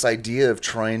 they had this idea of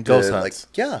trying to, Ghost like, hunts.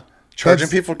 charging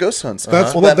That's- people for ghost hunts.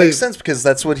 That's Well, what that they- makes sense because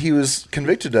that's what he was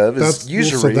convicted of, is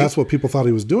usury. So that's what people thought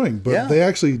he was doing. But Yeah.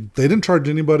 they didn't charge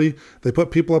anybody. They put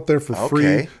people up there for free.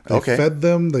 Okay, They okay. fed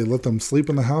them. They let them sleep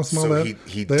in the house and all So that.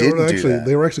 he they didn't were do actually that.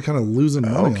 they were actually kind of losing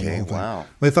money on the Okay, whole thing. wow.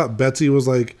 They thought Betsy was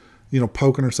like,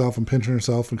 poking herself and pinching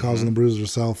herself and causing Mm-hmm. the bruises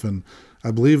herself. And I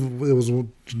believe it was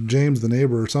James, the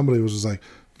neighbor, or somebody was just like,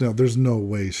 no, there's no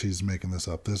way she's making this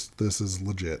up. This is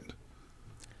legit.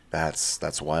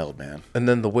 That's wild, man. And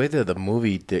then the way that the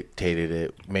movie dictated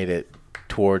it made it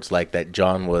towards like that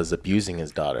John was abusing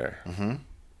his daughter.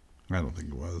 I don't think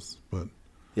it was, but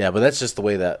Yeah, but that's just the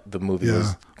way that the movie yeah,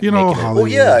 was. you making know, it. Well,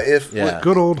 Hollywood. yeah, Yeah.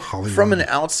 Good old Hollywood. from an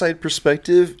outside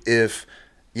perspective, if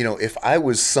I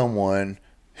was someone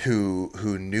who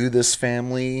knew this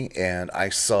family and I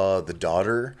saw the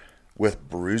daughter with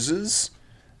bruises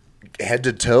head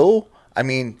to toe, I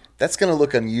mean, that's going to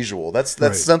look unusual. That's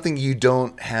Right. something you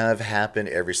don't have happen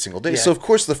every single day. Yeah. So of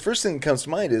course, the first thing that comes to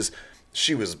mind is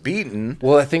she was beaten.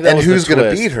 Well, I think that and was who's the going to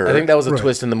twist. beat her? I think that was a Right.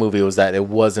 twist in the movie, was that it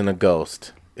wasn't a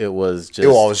ghost. It was just.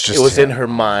 Well, it was just It was in him. her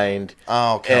mind.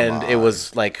 Oh, come and it on.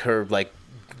 was like her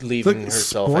leaving Look,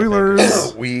 herself. I think.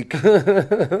 spoilers. weak.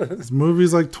 This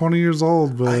movie's like 20 years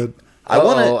old, but I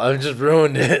want to. Uh-oh, I just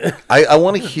ruined it. I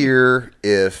want to hear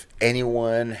if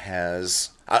anyone has.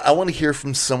 I want to hear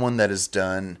from someone that has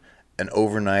done an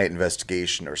overnight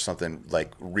investigation or something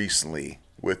like recently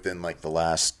within like the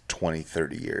last 20,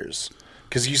 30 years.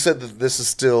 Because you said that this is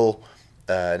still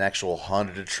an actual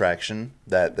haunted attraction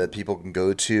that people can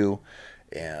go to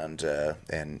and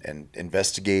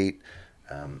investigate.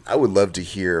 I would love to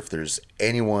hear if there's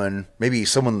anyone, maybe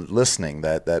someone listening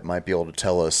that might be able to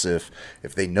tell us if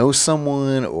they know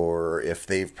someone or if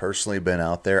they've personally been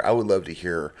out there. I would love to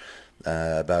hear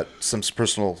about some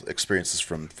personal experiences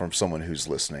from someone who's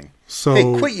listening. so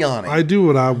Hey, quit yawning. I do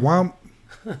what I want.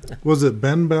 Was it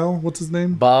Ben Bell? What's his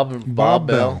name? Bob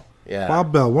Bell. Yeah.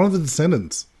 Bob Bell, one of the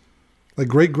descendants, like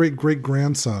great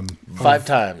grandson. 5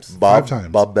 times. Bob 5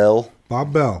 times. Bob Bell.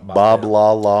 Bob Bell. Bob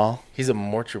La La. He's a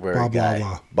mortuary Bob guy. blah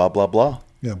blah. Bob Blah Blah.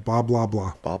 Yeah, Bob blah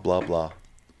blah. Bob Blah Blah.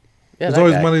 Yeah, There's that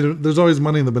always guy. money. There's always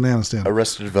money in the banana stand.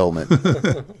 Arrested Development.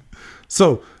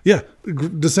 So yeah,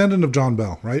 descendant of John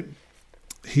Bell, right?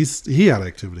 He had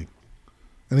activity,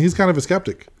 and he's kind of a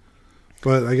skeptic,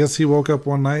 but I guess he woke up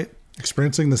one night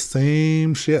experiencing the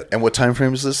same shit. And what time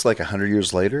frame is this? Like 100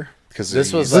 years later? Because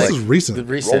This was This like is recent. the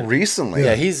recent. Oh, recently.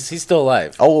 Yeah, he's still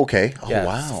alive. Oh, okay. Oh, yeah,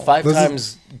 wow. Five This is-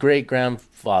 times great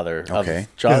grandfather Okay.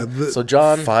 of John. Yeah, so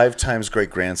John. 5 times great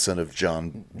grandson of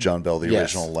John Bell, the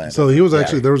Yes. original land. So he was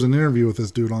actually there was an interview with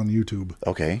this dude on YouTube,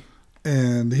 Okay.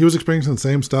 and he was experiencing the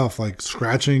same stuff, like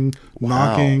scratching,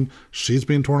 knocking, sheets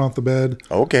being torn off the bed.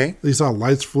 Okay. He saw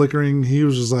lights flickering. He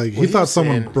was just like he he thought was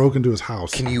someone saying- broke into his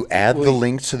house. Can you add the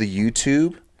link to the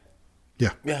YouTube? Yeah.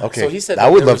 Yeah. Okay. So he said I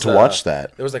that would there love was to watch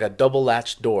that. There was like a double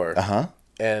latch door. Uh-huh.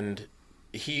 And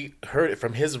he heard it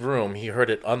from his room. He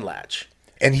heard it unlatch.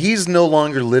 And he's no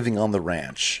longer living on the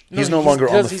ranch. He's no longer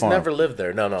on the He's farm. never lived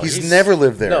there. No. He's never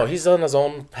lived there. No, he's on his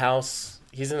own house.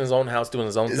 He's in his own house doing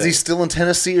his own Is thing. he still in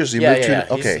Tennessee or is he yeah, moved yeah, to?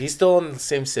 yeah. Okay. He's still in the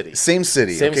same city. Same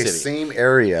city. Same okay, city. same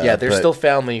area. Yeah, there's but- still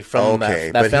family from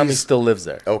Okay, that but family he's- still lives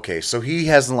there. Okay, so he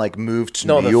hasn't like moved to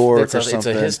No, New York it's or a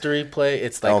something. history play.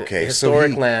 It's like Okay, a so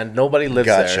historic he- land. Nobody lives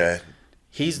Gotcha. there.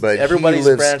 He's But everybody's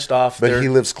he lives, branched off. But They're- he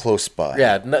lives close by.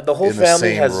 Yeah, the whole in the family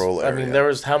same has. rural I mean, area. there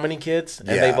was how many kids, and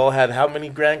Yeah. they've all had how many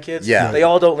grandkids? Yeah. they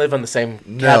all don't live in the same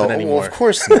No, cabin anymore. well, of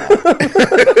course not.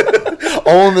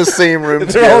 all in the same room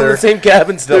They're all in together. the same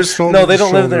cabin still. There's shoulder No, they to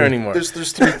don't live there shoulder. anymore. There's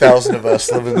 3,000 of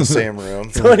us live in the same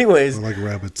room. So, anyways, They're like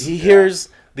rabbits. he hears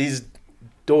these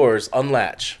doors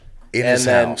unlatch In and his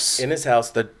then house. In his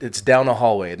house, it's down a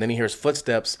hallway, and then he hears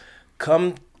footsteps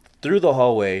come through the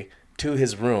hallway to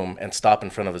his room and stop in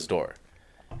front of his door,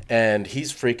 and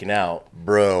he's freaking out.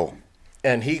 Bro.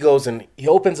 And he goes and he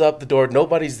opens up the door.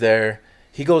 Nobody's there.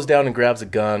 He goes down and grabs a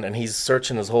gun, and he's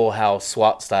searching his whole house,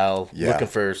 SWAT style, Yeah. looking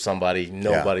for somebody.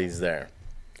 Nobody's there.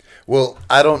 Well,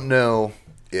 I don't know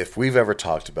if we've ever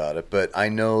talked about it, but I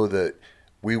know that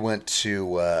we went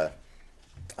to,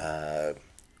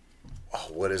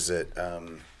 what is it?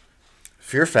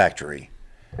 Fear Factory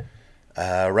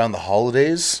around the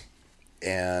holidays.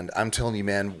 And I'm telling you,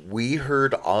 man, we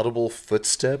heard audible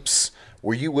footsteps.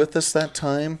 Were you with us that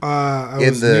time? I in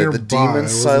was the nearby. demon I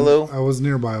wasn't- silo? I was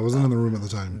nearby. I wasn't in the room at the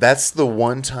time. That's the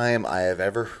one time I have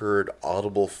ever heard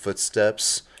audible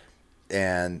footsteps,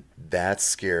 and that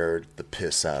scared the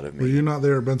piss out of Were me. you not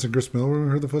there at Benson Grist Mill when we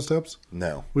heard the footsteps?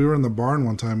 No. We were in the barn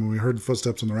one time and we heard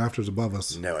footsteps in the rafters above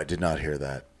us. No, I did not hear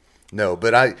that. No,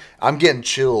 but I'm getting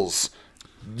chills.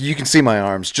 You can see my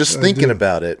arms just thinking do.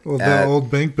 about it. Well, the at- old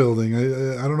bank building.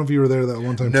 I don't know if you were there that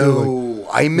one time too. no, Like,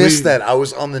 I missed we- that. I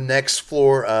was on the next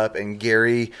floor up, and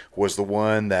Gary was the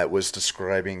one that was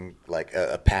describing like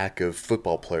a pack of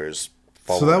football players.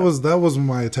 so following that was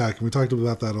my attack, and we talked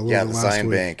about that a little Yeah, bit the last Zion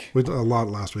week. Bank. A lot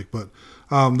last week, but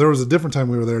there was a different time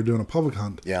we were there doing a public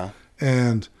hunt. Yeah.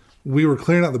 And we were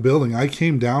clearing out the building. I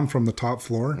came down from the top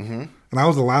floor, Mm-hmm. and I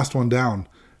was the last one down.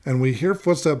 And we hear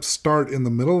footsteps start in the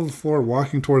middle of the floor,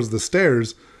 walking towards the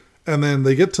stairs. And then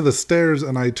they get to the stairs,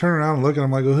 and I turn around and look, and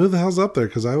I'm like, well, who the hell's up there?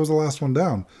 Because I was the last one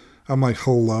down. I'm like,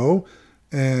 hello?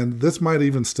 And this might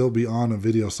even still be on a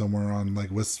video somewhere on like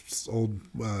Wisp's old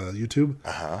YouTube.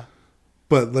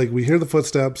 But like we hear the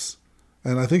footsteps,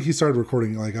 and I think he started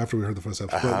recording like after we heard the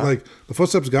footsteps. But like the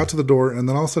footsteps got to the door, and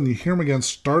then all of a sudden you hear them again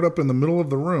start up in the middle of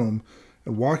the room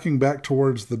and walking back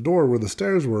towards the door where the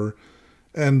stairs were.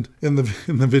 And in the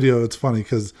video, it's funny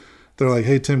because they're like,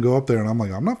 "Hey Tim, go up there," and I'm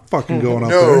like, "I'm not fucking going up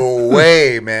there." No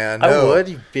way, man. No. I would,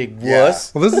 you big Yeah.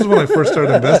 wuss. Well, this is when I first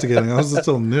started investigating. I was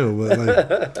still new, but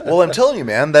like, Well, I'm telling you,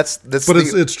 man. That's. but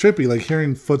the, it's trippy, like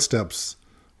hearing footsteps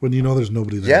when you know there's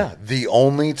nobody there. yeah. The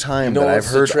only time that I've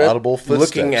what's the heard trip? audible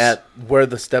footsteps. Looking at where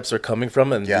the steps are coming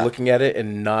from and Yeah. looking at it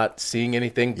and not seeing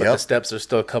anything, but Yep. the steps are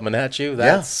still coming at you.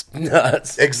 That's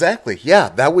nuts. Exactly. Yeah,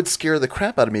 that would scare the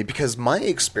crap out of me because my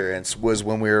experience was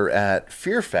when we were at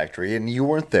Fear Factory and you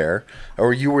weren't there,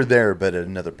 or you were there but at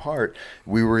another part.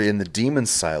 We were in the demon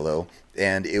silo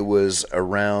and it was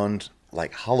around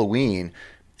like Halloween.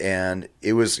 And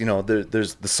it was,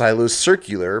 there's the silos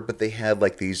circular, but they had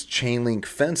like these chain link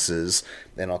fences.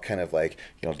 And I'll kind of like,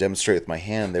 demonstrate with my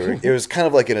hand. It was kind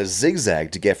of like in a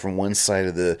zigzag to get from one side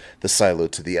of the silo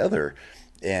to the other.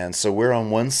 And so we're on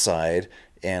one side,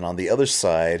 and on the other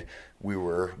side, we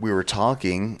were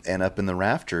talking, and up in the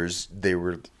rafters, they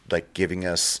were like giving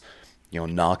us,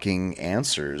 knocking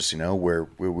answers. Where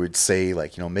we would say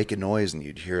like, make a noise, and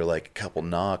you'd hear like a couple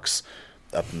knocks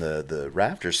up in the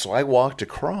rafters. So I walked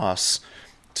across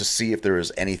to see if there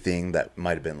was anything that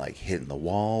might have been like hitting the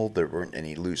wall. There weren't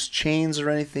any loose chains or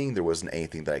anything. There wasn't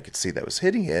anything that I could see that was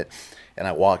hitting it. And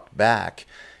I walked back,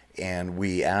 and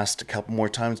we asked a couple more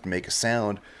times to make a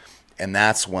sound, and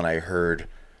that's when I heard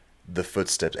the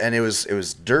footsteps. And it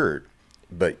was dirt,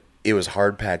 but it was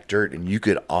hard packed dirt, and you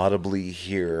could audibly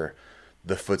hear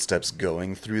the footsteps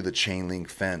going through the chain link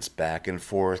fence back and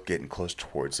forth, getting close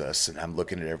towards us. And I'm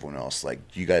looking at everyone else like,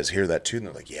 you guys hear that too? And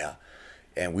they're like, yeah.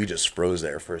 And we just froze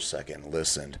there for a second and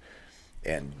listened.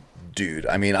 And dude,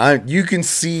 I mean, you can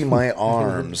see my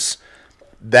arms.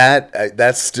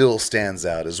 That still stands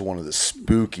out as one of the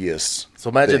spookiest. So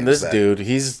imagine this dude.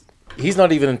 He's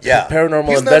not even a paranormal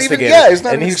He's not even- investigator. he's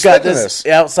not and even he's got expecting this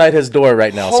this. outside his door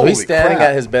right now. So he's Holy standing crap.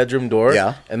 at his bedroom door.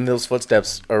 Yeah. And those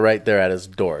footsteps are right there at his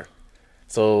door.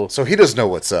 So So he doesn't know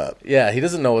what's up. yeah, he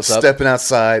doesn't know what's up. Stepping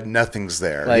outside, nothing's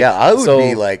there. Like, yeah, I would so-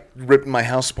 be like ripping my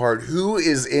house apart. Who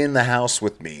is in the house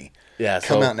with me? Yeah,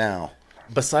 Come so- out now.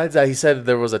 Besides that, he said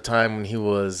there was a time when he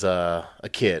was a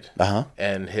kid. Uh-huh.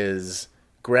 And his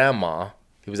grandma,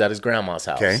 he was at his grandma's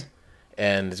house. Okay.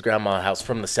 And his grandma's house,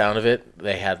 from the sound of it,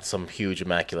 they had some huge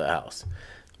immaculate house.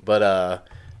 But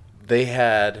they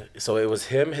had, so it was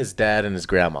him, his dad, and his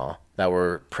grandma that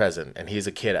were present. And he's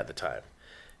a kid at the time.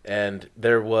 And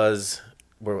there was,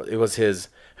 it was his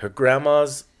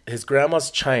grandma's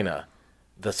china,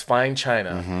 this fine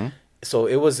china. Mm-hmm. So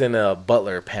it was in a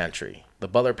butler pantry. The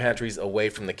butler pantry's away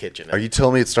from the kitchen. Are you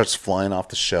telling me it starts flying off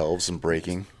the shelves and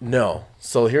breaking? No.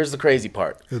 So here's the crazy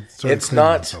part. It started It's cleaning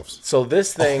not. themselves. So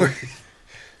this thing.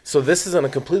 So this is in a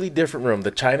completely different room.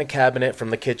 The china cabinet from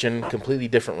the kitchen, completely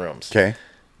different rooms. Okay.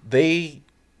 They,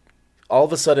 all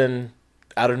of a sudden,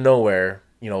 out of nowhere,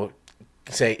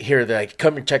 say, here, they're like,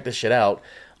 come and check this shit out.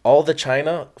 All the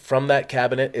china from that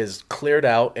cabinet is cleared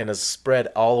out and is spread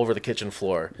all over the kitchen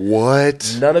floor.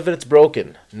 What? None of it's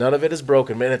broken. None of it is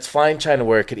broken. Man, it's fine china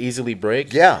where it could easily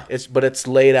break. Yeah. But it's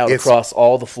laid out It's across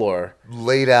all the floor.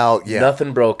 Laid out, yeah.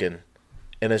 Nothing broken.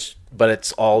 And but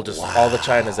it's all just all the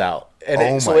china's out. And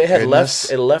Oh so my it had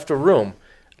goodness. left a room,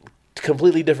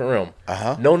 completely different room.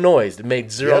 Uh-huh. No noise. It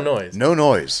made zero Yep. noise. No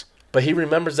noise. But he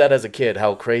remembers that as a kid,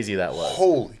 how crazy that was.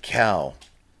 Holy cow.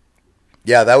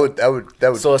 Yeah, that would So it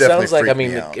definitely sounds like, freak I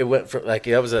mean, me out. it went from, like,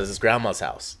 that was at his grandma's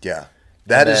house. Yeah.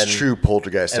 That is then- true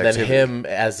poltergeist And then activity. him,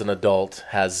 as an adult,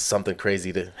 has something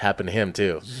crazy to happen to him,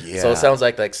 too. So Yeah. it sounds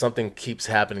like something keeps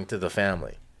happening to the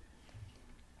family.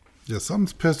 Yeah,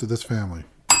 something's pissed at this family.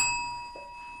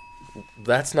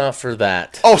 That's not for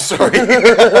that. Oh, sorry.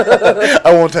 I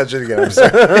won't touch it again. I'm sorry.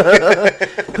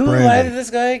 Who Brandon. invited this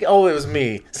guy? Oh, it was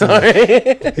me.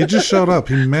 Sorry. He just showed up.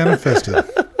 He manifested.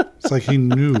 It's like he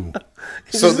knew.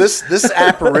 So this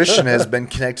apparition has been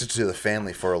connected to the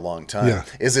family for a long time. Yeah.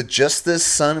 Is it just this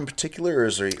son in particular, or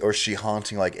is she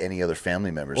haunting like any other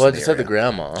family members? Well, in I just the said the area?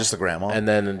 grandma. Just the grandma. And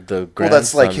then the grandson. Well,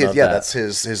 that's like his. of Yeah, that. that's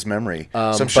his memory. So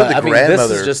I'm sure but, the I mean, grandmother.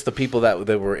 this is just the people that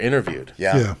were interviewed.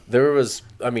 yeah. Yeah. There was,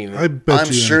 I mean, I bet I'm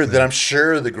you sure anything. I'm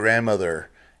sure the grandmother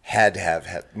had to have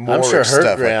had more. I'm sure stuff her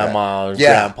like that. grandma and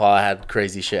Yeah. grandpa had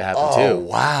crazy shit happen Oh too.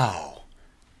 wow.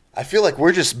 I feel like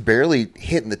we're just barely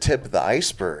hitting the tip of the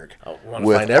iceberg. I want to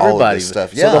with find all of everybody. this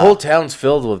stuff. So the whole town's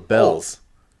filled with bells.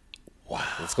 Wow.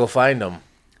 Let's go find them.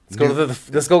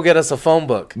 Let's go get us a phone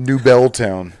book. New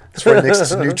Belltown. It's right next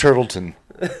to New Turtleton.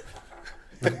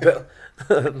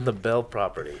 The Bell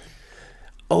property.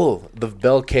 Oh, the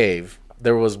Bell Cave.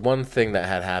 There was one thing that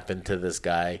had happened to this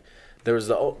guy. There was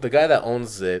the guy that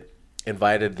owns it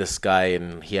invited this guy,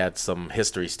 and he had some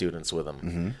history students with him.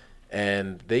 Mm-hmm.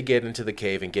 And they get into the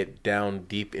cave and get down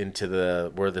deep into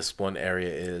where this one area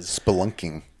is.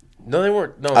 Spelunking. No, they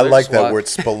weren't. No, I they like just that walked- word,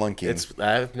 spelunking.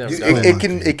 I've never You- done it, it. it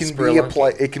can it can be Spelunking.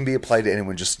 applied. It can be applied to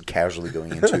anyone just casually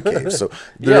going into a cave. So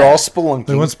they're Yeah. all spelunking.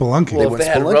 They went spelunking. Well, if went they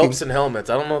had spelunking. ropes and helmets,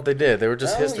 I don't know what they did. They were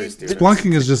just history students.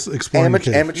 Spelunking is just exploring the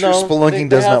cave. Amateur No, spelunking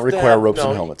they does have not to require have- ropes no.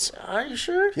 and helmets. Are you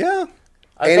sure? Yeah,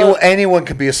 I anyone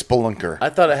can be a spelunker. I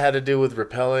thought it had to do with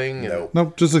repelling. And, No.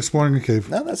 Nope, just exploring a cave.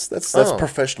 No, that's Oh.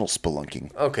 professional spelunking.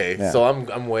 Okay, Yeah. so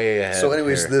I'm way ahead. So,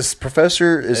 anyways, here this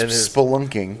professor is And his-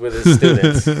 spelunking. with his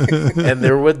students, and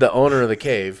they're with the owner of the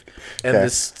cave, and Okay.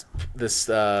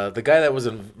 the guy that was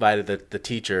invited, the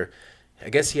teacher, I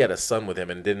guess he had a son with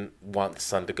him and didn't want the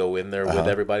son to go in there with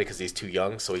everybody because he's too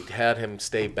young, so he had him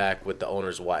stay back with the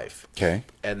owner's wife. Okay.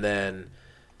 And then,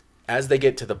 as they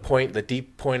get to the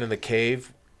deep point in the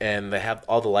cave, and they have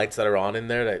all the lights that are on in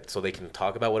there, so they can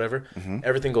talk about whatever.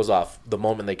 Everything goes off the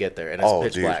moment they get there, and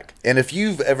it's pitch black. And if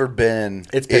you've ever been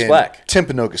It's pitch in black.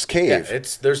 Timpanogos Cave, Yeah,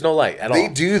 there's no light at they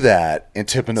all. do that in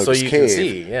Timpanogos So you Cave, can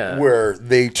see, yeah. where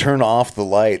they turn off the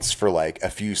lights for like a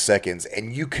few seconds,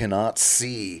 and you cannot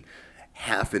see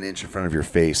half an inch in front of your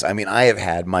face. I mean, I have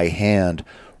had my hand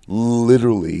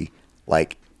literally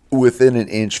like within an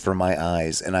inch from my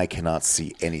eyes, and I cannot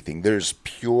see anything. There's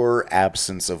pure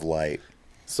absence of light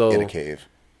in a cave.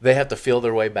 They have to feel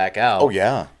their way back out. Oh,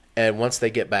 yeah. And once they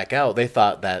get back out, they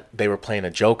thought that they were playing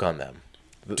a joke on them.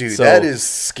 Dude, that is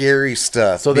scary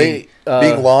stuff. So being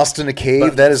lost in a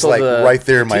cave, that is right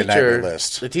there in my nightmare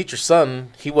list. The teacher's son,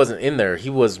 he wasn't in there. He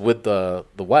was with the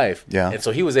wife. Yeah. And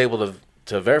so he was able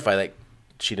to verify that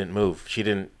she didn't move. She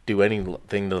didn't do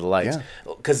anything to the lights.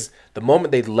 Because the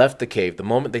moment they left the cave, the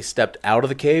moment they stepped out of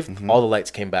the cave, all the lights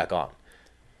came back on.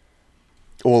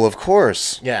 Well, of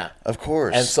course. Yeah. Of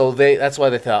course. And so that's why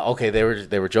they thought, okay, they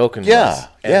were joking. Yeah,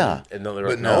 with us. And they were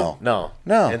like, no. no.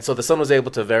 And so the son was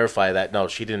able to verify that, no,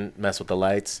 she didn't mess with the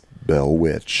lights. Bell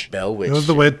Witch. It was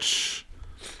the witch.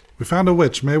 We found a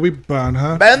witch. May we burn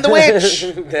her? Burn the witch!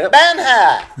 Burn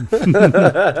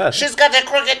her! She's got a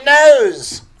crooked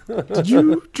nose! Did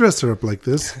you dress her up like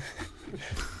this?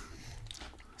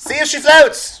 See if she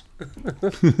floats!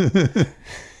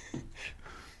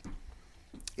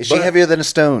 Is she heavier than a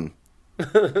stone?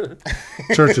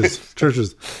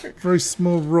 Churches. Very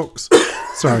small rocks.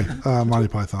 Sorry, Monty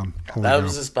Python. Holy That Grail.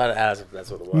 was just about to ask if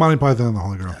that's what it was. Monty Python and the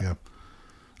Holy Grail,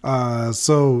 yeah.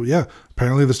 So, yeah,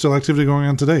 apparently there's still activity going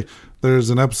on today.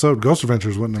 There's an episode, Ghost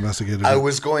Adventures went and investigated I it.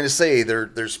 was going to say,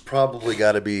 there's probably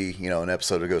got to be, an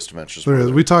episode of Ghost Adventures. There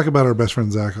is. We talk about our best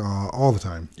friend, Zach, all the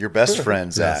time. Your best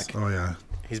friend, Zach. Yes. Oh, yeah.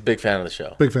 He's a big fan of the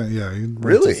show. Big fan, yeah. He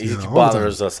Really? He all the time.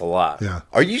 bothers us a lot. Yeah.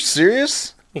 Are you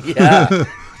serious? Yeah.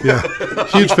 Yeah.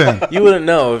 Huge fan. You wouldn't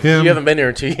know if Him. you haven't been here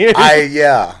in 2 years.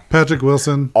 Patrick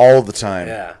Wilson. All the time.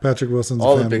 Yeah. Patrick Wilson's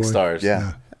All a the big fanboy. stars.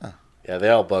 Yeah. Yeah, they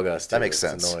all bug us. Too. That makes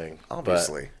It's sense. Annoying.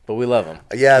 Obviously. But we love them.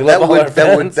 Yeah, we love all our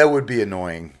fans. that would be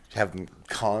annoying. Have them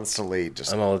constantly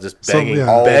just I'm all just So, begging, yeah.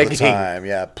 all begging. the time.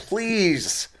 Yeah,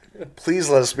 please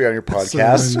let us be on your So,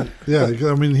 podcast.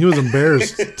 I mean, he was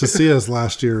embarrassed to see us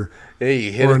last year. Hey,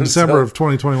 he hit Or in himself. December of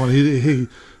 2021. He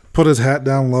put his hat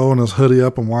down low and his hoodie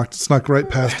up and snuck right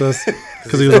past us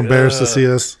because he was embarrassed to see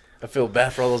us. I feel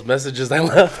bad for all those messages I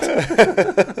left.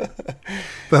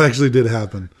 That actually did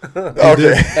happen.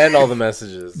 Okay. And all the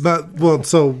messages.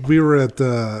 So we were at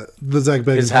the Zach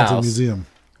Bagans His Haunted house. Museum.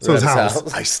 We're So his at his house.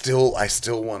 house. I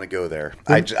still want to go there.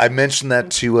 I mentioned that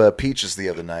to Peaches the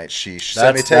other night. She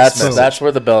sent me a text message. That's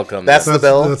where the bell comes. That's the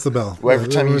bell. That's the bell. Every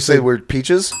time you say the word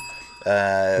Peaches,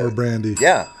 or Brandy.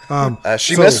 yeah.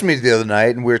 She messaged me the other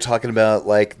night, and we were talking about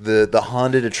like the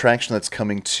haunted attraction that's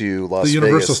coming to Las Vegas. The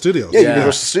Universal Studios. Yeah, Yeah.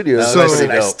 Universal Studios. So-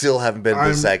 I still haven't been to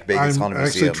the Zach Bagans I'm Haunted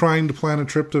actually Museum. trying to plan a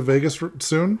trip to Vegas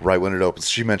soon. Right when it opens,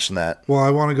 she mentioned that. Well, I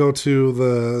want to go to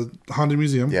the Haunted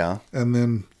Museum. Yeah. And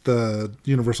then the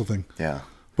Universal thing. Yeah,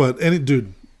 But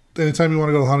anytime you want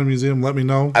to go to the Haunted Museum, let me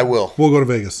know. I will. We'll go to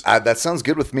Vegas. That sounds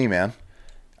good with me, man.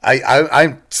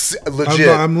 I'm legit.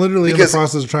 I'm literally in the because,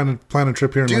 process of trying to plan a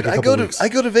trip here in dude, like a I couple go weeks.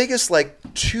 to Vegas like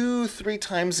 2-3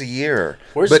 times a year.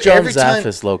 Where's But John every time-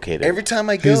 Zaffis located? Every time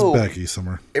I He's go, Becky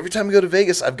somewhere. every time I go to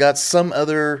Vegas, I've got some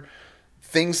other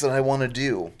things that I want to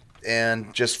do,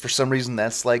 and just for some reason,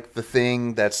 that's like the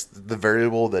thing, that's the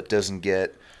variable that doesn't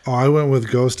get. Oh, I went with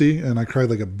Ghosty and I cried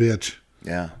like a bitch.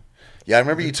 Yeah, I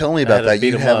remember you telling me I about had to that. beat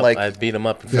You him had up. like I beat him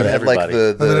up in you front of had everybody.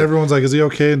 like And then everyone's like, "Is he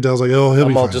okay?" And Dale's like, "Oh, he'll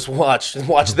I'm be all fine." just watch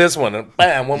this one, and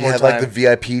bam, one you more had time. like the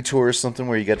VIP tour or something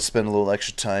where you got to spend a little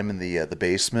extra time in the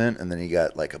basement, and then you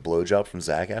got like a blowjob from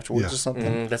Zach afterwards Yeah. or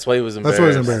something. That's why he was That's embarrassed. why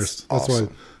he's embarrassed. That's awesome.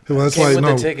 why. Well, that's Came why. with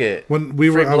No, the ticket. when we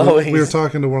were Free we were blowies.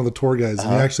 talking to one of the tour guys, and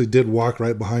he actually did walk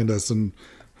right behind us and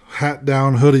hat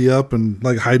down, hoodie up, and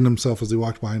like hiding himself as he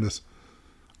walked behind us.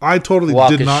 I totally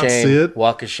Walk did of not shame. see it.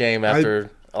 Walk of shame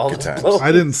after all the times. blows.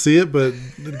 I didn't see it, but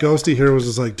Ghosty here was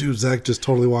just like, "Dude, Zach just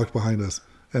totally walked behind us,"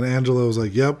 and Angela was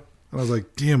like, "Yep," and I was like,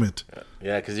 "Damn it."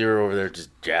 Yeah, because you were over there just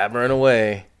jabbering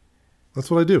away. That's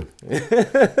what I do.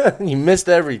 You missed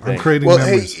everything. I'm creating Well,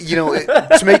 memories.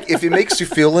 hey, if it makes you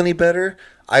feel any better,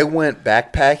 I went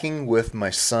backpacking with my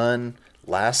son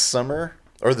last summer,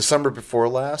 or the summer before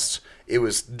last. It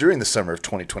was during the summer of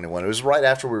 2021. It was right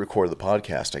after we recorded the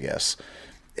podcast, I guess.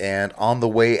 And on the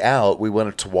way out, we went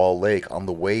up to Wall Lake. On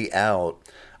the way out,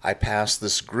 I passed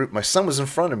this group. My son was in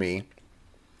front of me,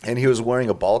 and he was wearing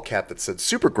a ball cap that said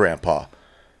 "Super Grandpa."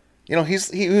 You know, he's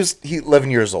 11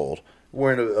 years old,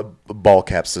 wearing a ball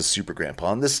cap that says "Super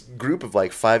Grandpa." And this group of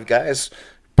like 5 guys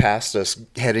passed us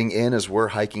heading in as we're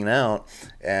hiking out,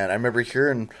 and I remember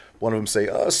hearing one of them say,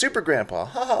 "Oh, Super Grandpa,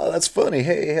 haha, that's funny.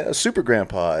 Hey, Super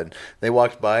Grandpa." And they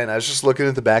walked by, and I was just looking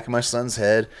at the back of my son's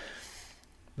head.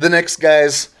 The next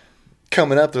guys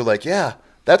coming up, they're like, "Yeah,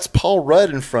 that's Paul Rudd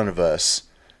in front of us."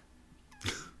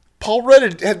 Paul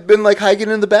Rudd had been like hiking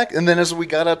in the back, and then as we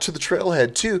got out to the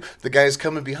trailhead too, the guys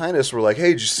coming behind us were like,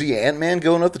 "Hey, did you see Ant-Man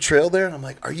going up the trail there?" And I'm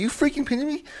like, "Are you freaking kidding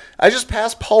me? I just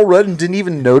passed Paul Rudd and didn't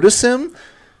even notice him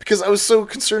because I was so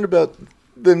concerned about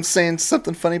them saying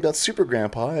something funny about Super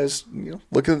Grandpa." I was,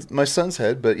 looking at my son's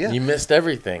head, but yeah, You missed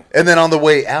everything. and then on the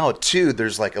way out too,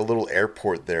 there's like a little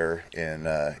airport there in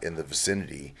the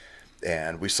vicinity,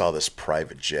 and we saw this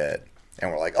private jet. And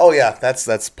we're like, oh yeah,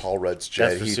 that's Paul Rudd's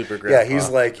jet. That's for Super Yeah, Grandpa. he's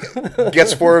like,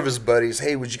 gets 4 of his buddies.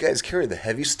 Hey, would you guys carry the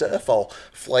heavy stuff? I'll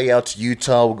fly you out to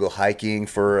Utah. We'll go hiking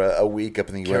for a week up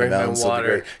in the Carry Uinta my Mountains. It'll be water.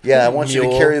 great. Yeah, I want you to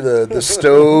Mule. carry the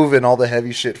stove and all the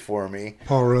heavy shit for me.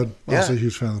 Paul Rudd, also Yeah. a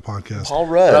huge fan of the podcast. Paul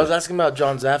But I was Rudd. asking about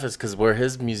John Zaffis because where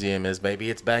his museum is, maybe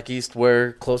it's back east,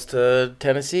 where close to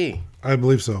Tennessee. I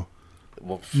believe so.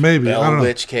 Well, Maybe, I Bell don't know.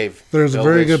 Witch Cave. There's a Bell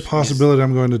very Witch good possibility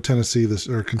I'm going to Tennessee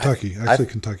or Kentucky. Actually,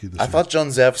 Kentucky this I year. thought John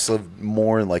Zaffis lived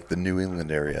more in like the New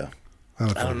England area.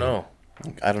 I don't know.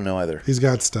 I don't know either. He's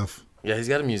got stuff. Yeah, he's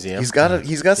got a museum. He's got some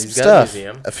He's got a stuff.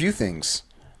 museum. A few things.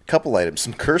 A couple items.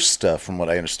 Some cursed stuff from what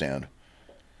I understand.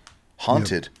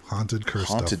 Haunted. Haunted curse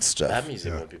Haunted stuff. That stuff.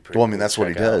 museum would be pretty. Well, I mean, cool that's to what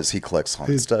he check out. does. He collects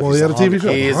haunted stuff. Well, he had a TV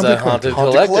show. He's Haunted a haunted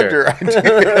Collector. collector.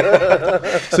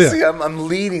 collector. So, yeah, See, I'm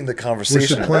leading the we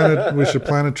conversation. should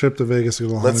plan a trip to Vegas. To go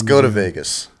to a Let's haunted go to museum.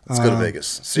 Vegas. Let's go to Vegas.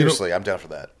 Seriously, I'm down for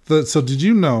that. So did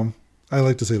you know? I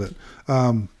like to say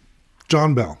that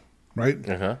John Bell, right?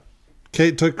 Uh-huh.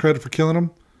 Kate took credit for killing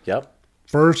him. Yep.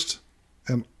 First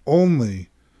and only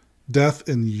death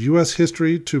in U.S.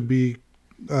 history to be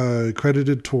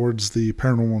credited towards the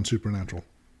paranormal and supernatural.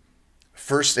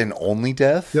 First and only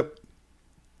death? Yep.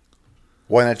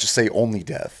 Why not just say only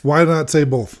death? Why not say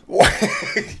both?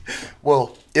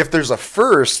 Well, if there's a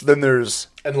first, then there's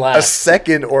And a last.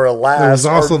 second or a last. There was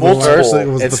also or the multiple. last. It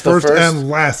was It's the first the first- and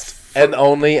last. And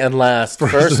only and last.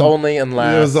 First, only, and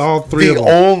last. It was all three The of them.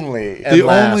 only And The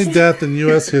last. only death in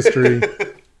U.S. history.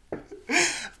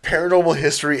 paranormal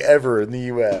history ever in the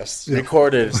U.S.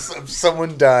 recorded. Of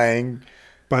someone dying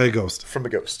By a ghost. from a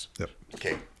ghost. Yep.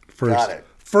 Okay, First. got it.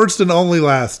 First and only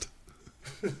last.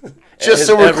 Just His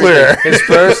so we're everything. clear. His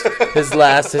first, his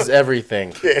last, his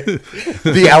everything.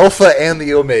 The alpha and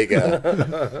the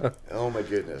omega. Oh my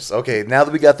goodness. Okay, now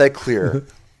that we got that clear.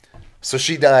 So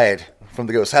she died from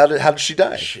the ghost. How did she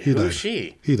die? He Who's died.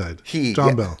 she? He died. John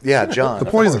John Bell. Yeah, John. The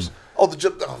of poison. course.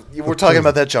 Oh, we're talking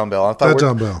about that John Bell. I thought That we're-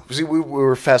 John Bell. See, we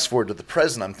were fast forward to the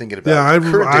present. I'm thinking about Yeah,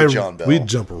 current day John Bell. we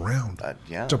jump around.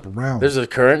 yeah. Jump around. There's a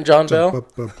current John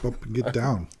jump Bell. up, and get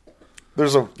down.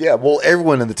 Well,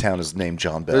 everyone in the town is named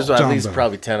John Bell. There's at John least Bell.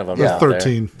 probably 10 of them. There's out there.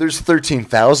 13. There's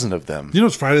 13,000 of them. You know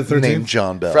it's Friday the 13th? named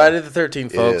John Bell. Friday the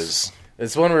 13th, folks. is.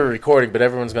 It's when we're recording, but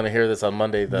everyone's going to hear this on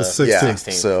Monday the, The 16th. Yeah.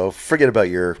 16th. So forget about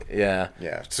your Yeah.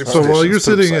 So while you're superstitions,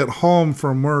 put them sitting at aside. home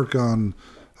from work on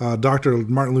Dr.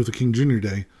 Martin Luther King Jr.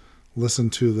 Day, listen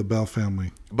to the Bell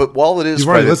family. But while it is You've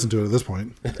already Friday, listened to it at this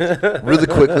point. really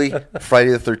quickly,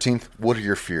 Friday the 13th. What are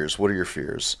your fears? What are your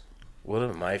fears? What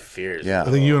are my fears? Yeah. I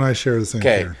think you and I share the same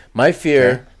Okay. fear. My fear,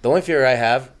 Okay. the only fear I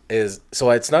have is, so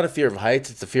it's not a fear of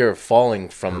heights, it's a fear of falling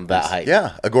from that height.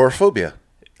 Yeah, agoraphobia.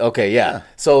 Okay, yeah.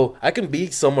 So I can be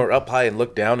somewhere up high and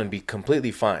look down and be completely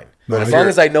fine. No, But as I long hear-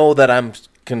 as I know that I'm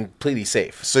completely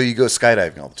safe. So you go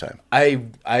skydiving all the time. I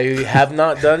have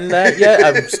not done that yet.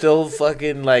 I'm still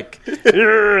fucking like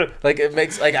it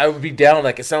makes like I would be down,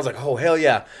 like it sounds like, oh hell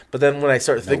yeah. But then when I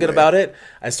start thinking way. about it,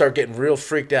 I start getting real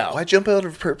freaked out. Why jump out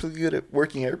of a perfectly good at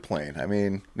working airplane? I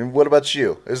mean, what about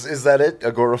you? Is that it?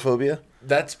 Agoraphobia?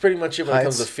 That's pretty much it when it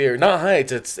comes Heights? to fear. Not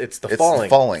heights, it's the It's the falling.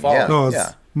 falling, yeah. No, it's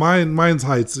Yeah. mine's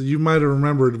heights. You might have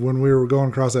remembered when we were going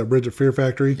across that bridge at Fear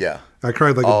Factory. Yeah. I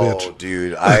cried like a Oh, bitch.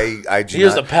 dude, I do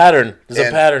Here's not. a pattern. There's a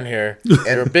And- pattern here.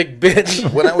 You're a big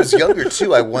bitch. When I was younger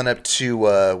too, I went up to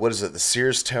what is it, the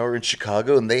Sears Tower in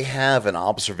Chicago, and they have an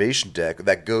observation deck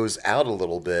that goes out a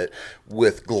little bit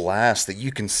with glass that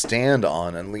you can stand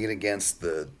on and lean against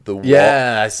the wall.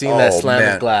 Yeah, I seen that slanted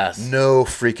man. glass. No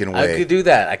freaking way. I could do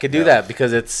that. I could do that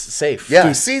because it's safe.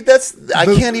 Yeah, see, I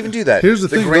can't even do that. Here's the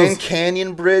thing, Grand those-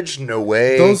 Canyon Bridge, no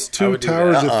way. Those I two would do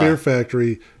towers that. at Fear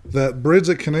Factory, that bridge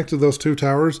that connected those two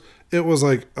towers, it was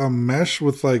like a mesh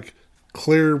with like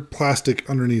clear plastic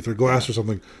underneath or glass or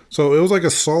something. So it was like a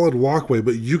solid walkway,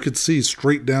 but you could see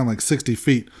straight down like 60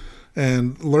 feet.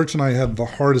 And Lurch and I had the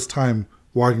hardest time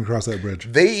walking across that bridge.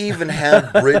 They even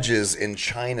have bridges in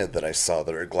China that I saw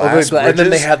that are glass and then they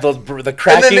bridges. had the And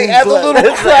cracking, then they add the little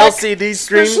the crack LCD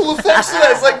screen. special effects to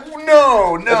that. It's like,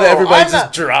 no. And then everybody I'm just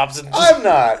not, drops. And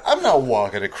I'm not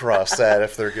walking across that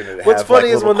if they're gonna. What's have, funny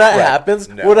like, is when little that crack- happens,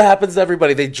 No. what happens to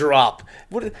everybody? They drop.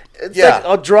 It's Yeah.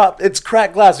 like a drop. It's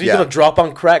cracked glass. Are you Yeah. gonna drop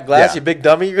on cracked glass, Yeah. you big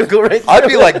dummy? You're gonna go right through I'd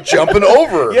be it. like jumping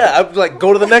over. Yeah, I'd be like,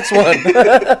 go to the next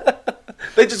one.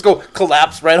 They just go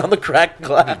collapse right on the cracked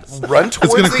glass. Run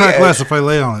towards It's gonna the crack edge. less if I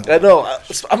lay on it. I know.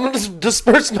 I'm gonna just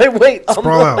disperse my weight.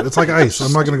 Sprawl out. It's like ice.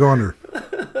 I'm not gonna go under.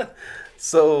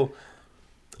 So,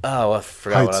 I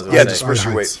forgot what I was Heights. going Yeah, to say. disperse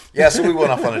your Heights. weight. Yeah, so we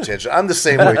went off on a tangent. I'm the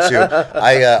same way too.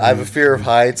 I have a fear of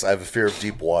heights. I have a fear of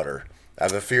deep water. I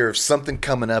have a fear of something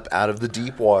coming up out of the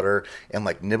deep water and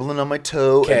like nibbling on my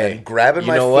toe and Okay. then grabbing You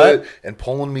my know foot what? and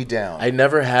pulling me down. I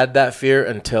never had that fear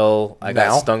until I got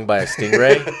Now? stung by a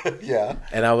stingray. yeah.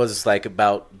 And I was like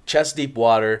about chest deep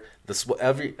water.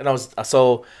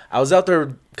 I was out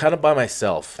there kind of by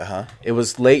myself. Uh-huh. It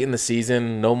was late in the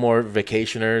season, no more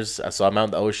vacationers. So I'm out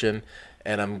in the ocean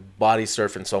and I'm body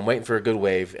surfing. So I'm waiting for a good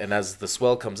wave. And as the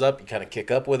swell comes up, you kind of kick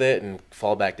up with it and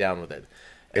fall back down with it.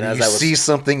 And as you I was, see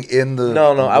something in the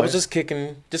no, I wave? was just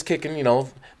kicking, you know.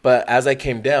 But as I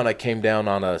came down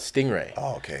on a stingray.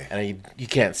 Oh, okay. And you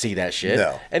can't see that shit.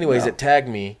 No, Anyways, no. it tagged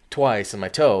me twice in my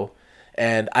toe,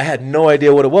 and I had no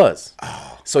idea what it was.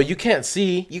 Oh. So you can't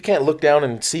look down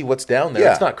and see what's down there.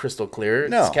 Yeah. It's not crystal clear.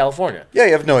 No. It's California. Yeah,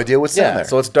 you have no idea what's down there.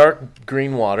 So it's dark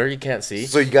green water. You can't see.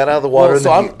 So you got out of the water and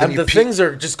so then then the things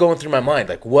are just going through my mind.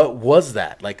 Like, what was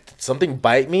that? Like, did something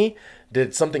bite me?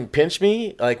 Did something pinch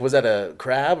me? Like, was that a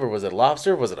crab or was it a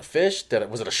lobster? Was it a fish?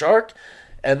 Was it a shark?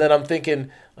 And then I'm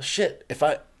thinking, oh, shit,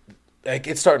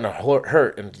 it's starting to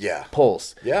hurt and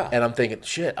pulse. Yeah. And I'm thinking,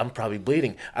 shit, I'm probably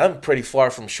bleeding. I'm pretty far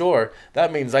from shore.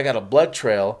 That means I got a blood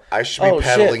trail. I should be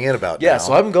paddling in about Yeah, now.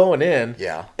 so I'm going in.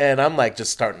 Yeah. And I'm like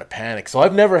just starting to panic. So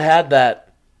I've never had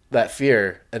that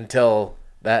fear until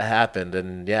that happened.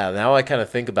 And yeah, now I kind of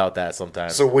think about that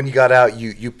sometimes. So when you got out,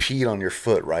 you peed on your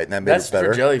foot, right? And that made That's it better.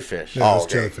 for jellyfish. Yeah, Oh, it's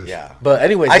okay. jellyfish. Yeah. But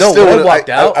anyways, I no, still when I would've- walked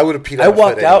out. I would've peed on I my foot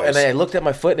walked out anyways. and I looked at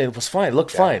my foot and it was fine. It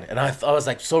looked fine. And I was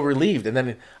like so relieved. And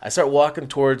then I start walking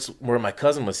towards where my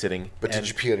cousin was sitting. But did and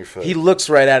you pee on your foot? He looks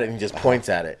right at it and he just points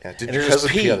at it. Yeah, did and your there's cousin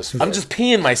pee on his foot? I'm just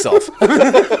peeing myself.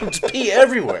 I'm just pee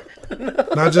everywhere.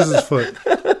 Not just his foot.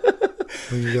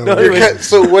 Then you gotta- No, Okay,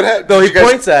 so what happened? No, Did he you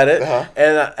guys- points at it, Uh-huh.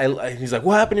 and he's like,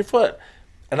 "What happened to your foot?"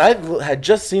 And I had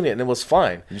just seen it, and it was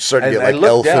fine. You started to And get I like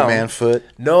looked elephant down. man foot.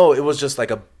 No, it was just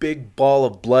like a big ball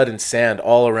of blood and sand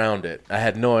all around it. I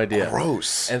had no idea.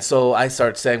 Gross. And so I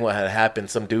started saying what had happened.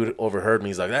 Some dude overheard me.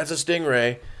 He's like, "That's a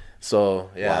stingray." So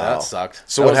yeah, Wow. that sucked.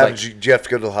 So I what was happened? like, Did you have to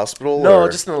go to the hospital? no, or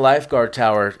just in the lifeguard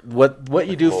tower. What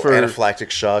you do a little for anaphylactic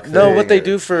shock? no, thing, what they or-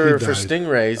 do for He died.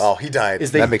 stingrays? Oh, he died.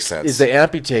 Is That makes sense. Is they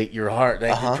amputate your heart?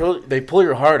 They pull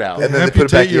your heart out. And then they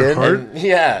put it Amputate back your in. heart? And,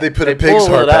 yeah, They put a pig's pull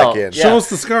heart it back out. in. Yeah. Show us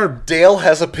the scar. Dale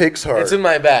has a pig's heart. It's in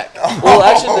my back. Well,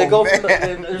 actually, they go. From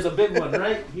man. there's a big one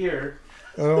right here.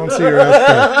 I don't want to see your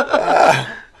ass.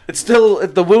 It's still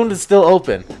the wound is still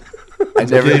open. I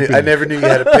never knew you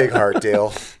had a pig heart,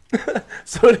 Dale.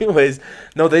 So, anyways,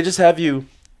 no, they just have you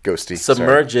Ghosty.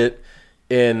 submerge it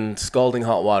in scalding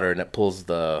hot water, and it pulls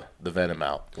the venom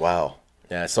out. Sorry. Wow.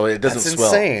 Yeah, so it doesn't That's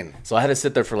swell. insane. So I had to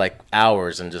sit there for like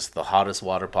hours in just the hottest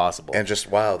water possible. And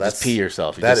just wow, that's pee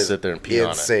yourself. You that just is sit there and pee on it.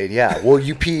 insane. Yeah. Well,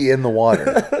 you pee in the water,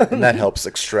 and that helps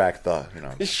extract the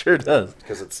It sure does.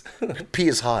 because it's pee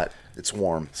is hot. It's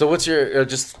warm. So what's your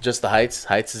just the heights?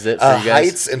 Heights is it for you guys?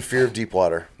 Heights and fear of deep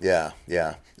water. Yeah,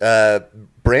 yeah.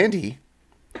 Brandy,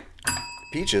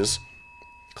 Peaches.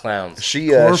 Clowns. She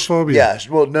Chlorophobic.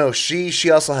 well, no,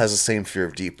 she also has the same fear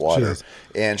of deep water, does.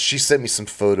 and she sent me some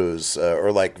photos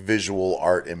or like visual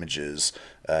art images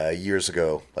years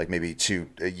ago, like maybe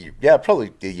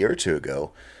probably a year or two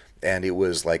ago, and it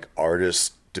was like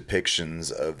artist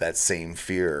depictions of that same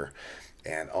fear,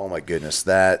 and oh my goodness,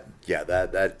 that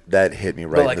hit me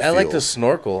right. But like in the I like to feels.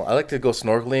 snorkel. I like to go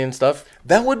snorkeling and stuff.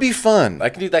 That would be fun. I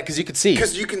can do that because you can see.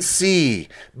 Because you can see,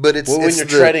 but it's Well, when it's you're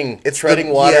the- treading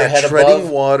water head treading above.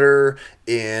 water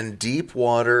in deep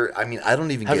water. I mean, I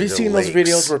don't even. Have get you to seen lakes. those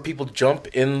videos where people jump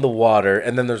in the water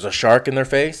and then there's a shark in their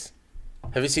face?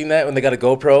 Have you seen that when they got a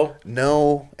GoPro?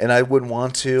 No, and I wouldn't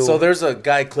want to. So there's a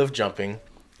guy cliff jumping,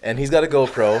 and he's got a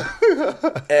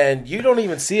GoPro, and you don't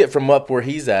even see it from up where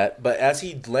he's at. But as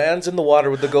he lands in the water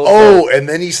with the GoPro, oh, and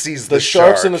then he sees the the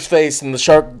shark's shark. in his face, and the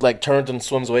shark like turns and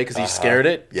swims away because he scared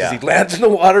it. Yeah. Because he lands in the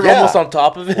water Yeah. almost on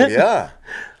top of it. Yeah,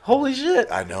 Holy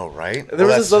shit! I know, right? There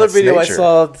was this other that's video nature. I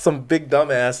saw. Some big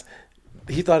dumbass.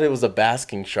 He thought it was a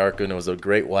basking shark and it was a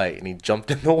great white, and he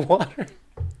jumped in the water.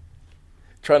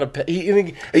 Trying to pet. He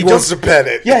wants to pet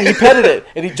it. Yeah, he petted it,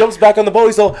 and he jumps back on the boat.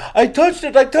 He's all, I touched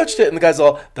it, and the guy's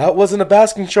all, that wasn't a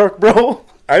basking shark, bro.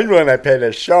 I want to pet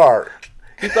a shark.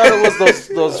 He thought it was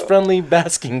those friendly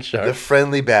basking The sharks.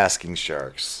 friendly basking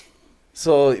sharks.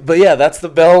 So, but yeah, that's the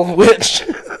Bell Witch.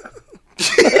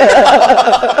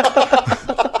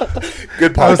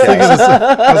 Good I was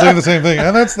podcast. thinking the same thing,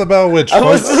 and that's the Bell Witch. I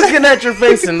was folks. looking at your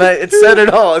face, and it said it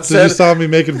all. It Did you said, saw me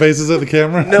making faces at the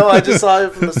camera? no, I just saw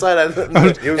it from the side.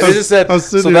 It just said, I was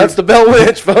so sitting that's here- the Bell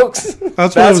Witch, folks.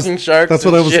 That's what I was. Basking sharks. That's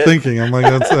what and I was shit. thinking. I'm like,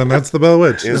 that's the Bell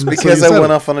Witch. It was And so because you I said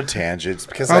went it. off on a tangent. It's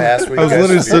because I- I asked what I you was guys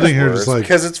literally think sitting here were. just like-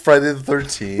 because it's Friday the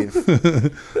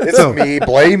 13th. It's So- me.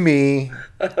 Blame me.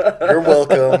 You're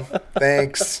welcome.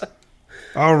 Thanks.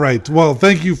 All right. Well,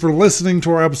 thank you for listening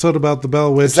to our episode about the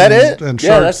Bell Witch. Is that and, it? And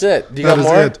Yeah, sharks. that's it. Do you That got is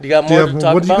more? it. Do you got more to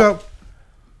talk what do you about?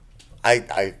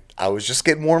 got? I was just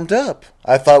getting warmed up.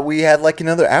 I thought we had like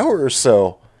another hour or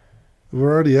so. We're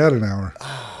already at an hour.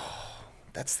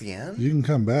 That's the end? You can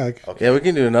come back. Yeah, we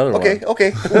can do another Okay, one. okay.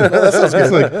 That sounds It's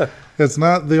good. like it's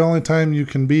not the only time you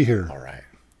can be here. All right.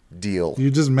 Deal. You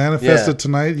just manifested Yeah.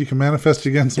 tonight. You can manifest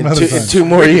again some In other two, time. in 2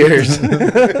 more years.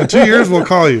 In 2 years, we'll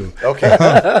call you. Okay.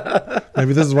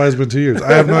 Maybe this is why it's been 2 years.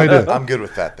 I have no idea. I'm good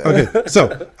with that then. Okay, so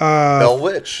Bell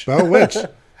Witch. Bell Witch.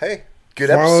 Hey, good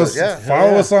Follow episode. us, Yeah.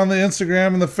 follow us on the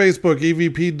Instagram and the Facebook,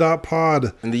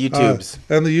 evp.pod. And the YouTubes.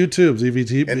 And the YouTubes,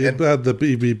 EVT, And the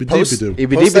EVP. post-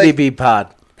 EBDBD pod.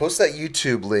 Post that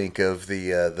YouTube link of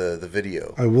the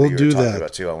video. I will that you were do talking that.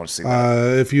 About too. I want to see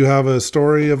that. If you have a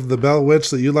story of the Bell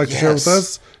Witch that you'd like to share with Yes.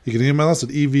 us, you can email us at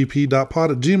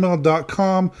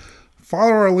evp.pod@gmail.com.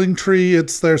 Follow our link tree.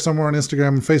 It's there somewhere on Instagram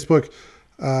and Facebook.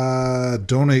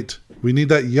 Donate. We need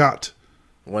that yacht.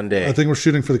 One day. I think we're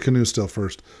shooting for the canoe still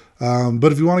first.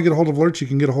 But if you want to get a hold of Lurch, you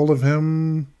can get a hold of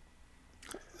him.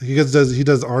 He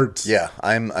does arts. Yeah,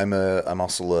 I'm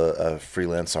also a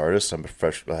freelance artist. I'm a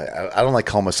professional. I don't like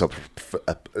calling myself.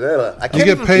 I can't You get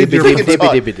even paid your freaking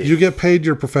talk. you get paid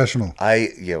your professional. I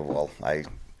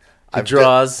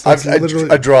draws. That's literally-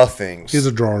 I draw things. He's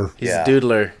a drawer. He's Yeah. a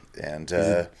doodler. and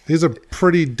He's a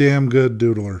pretty damn good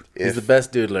doodler. He's the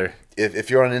best doodler. if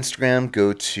you're on Instagram,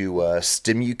 go to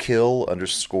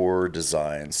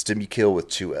stimukill_design. Stimukill with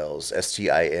 2 L's.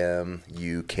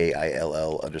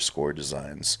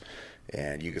 STIMUKILL_designs.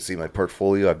 And you can see my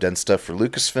portfolio. I've done stuff for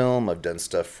Lucasfilm. I've done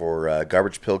stuff for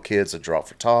Garbage Pail Kids. I draw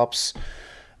for Tops.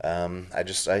 I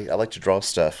like to draw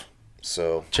stuff.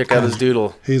 So Check out his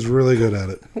doodle. He's really good at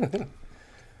it.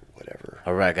 whatever.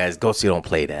 All right, guys. Go see Don't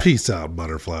Play That. Peace out,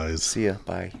 butterflies. See ya.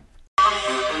 Bye.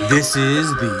 This is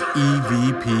the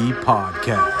EVP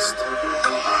Podcast.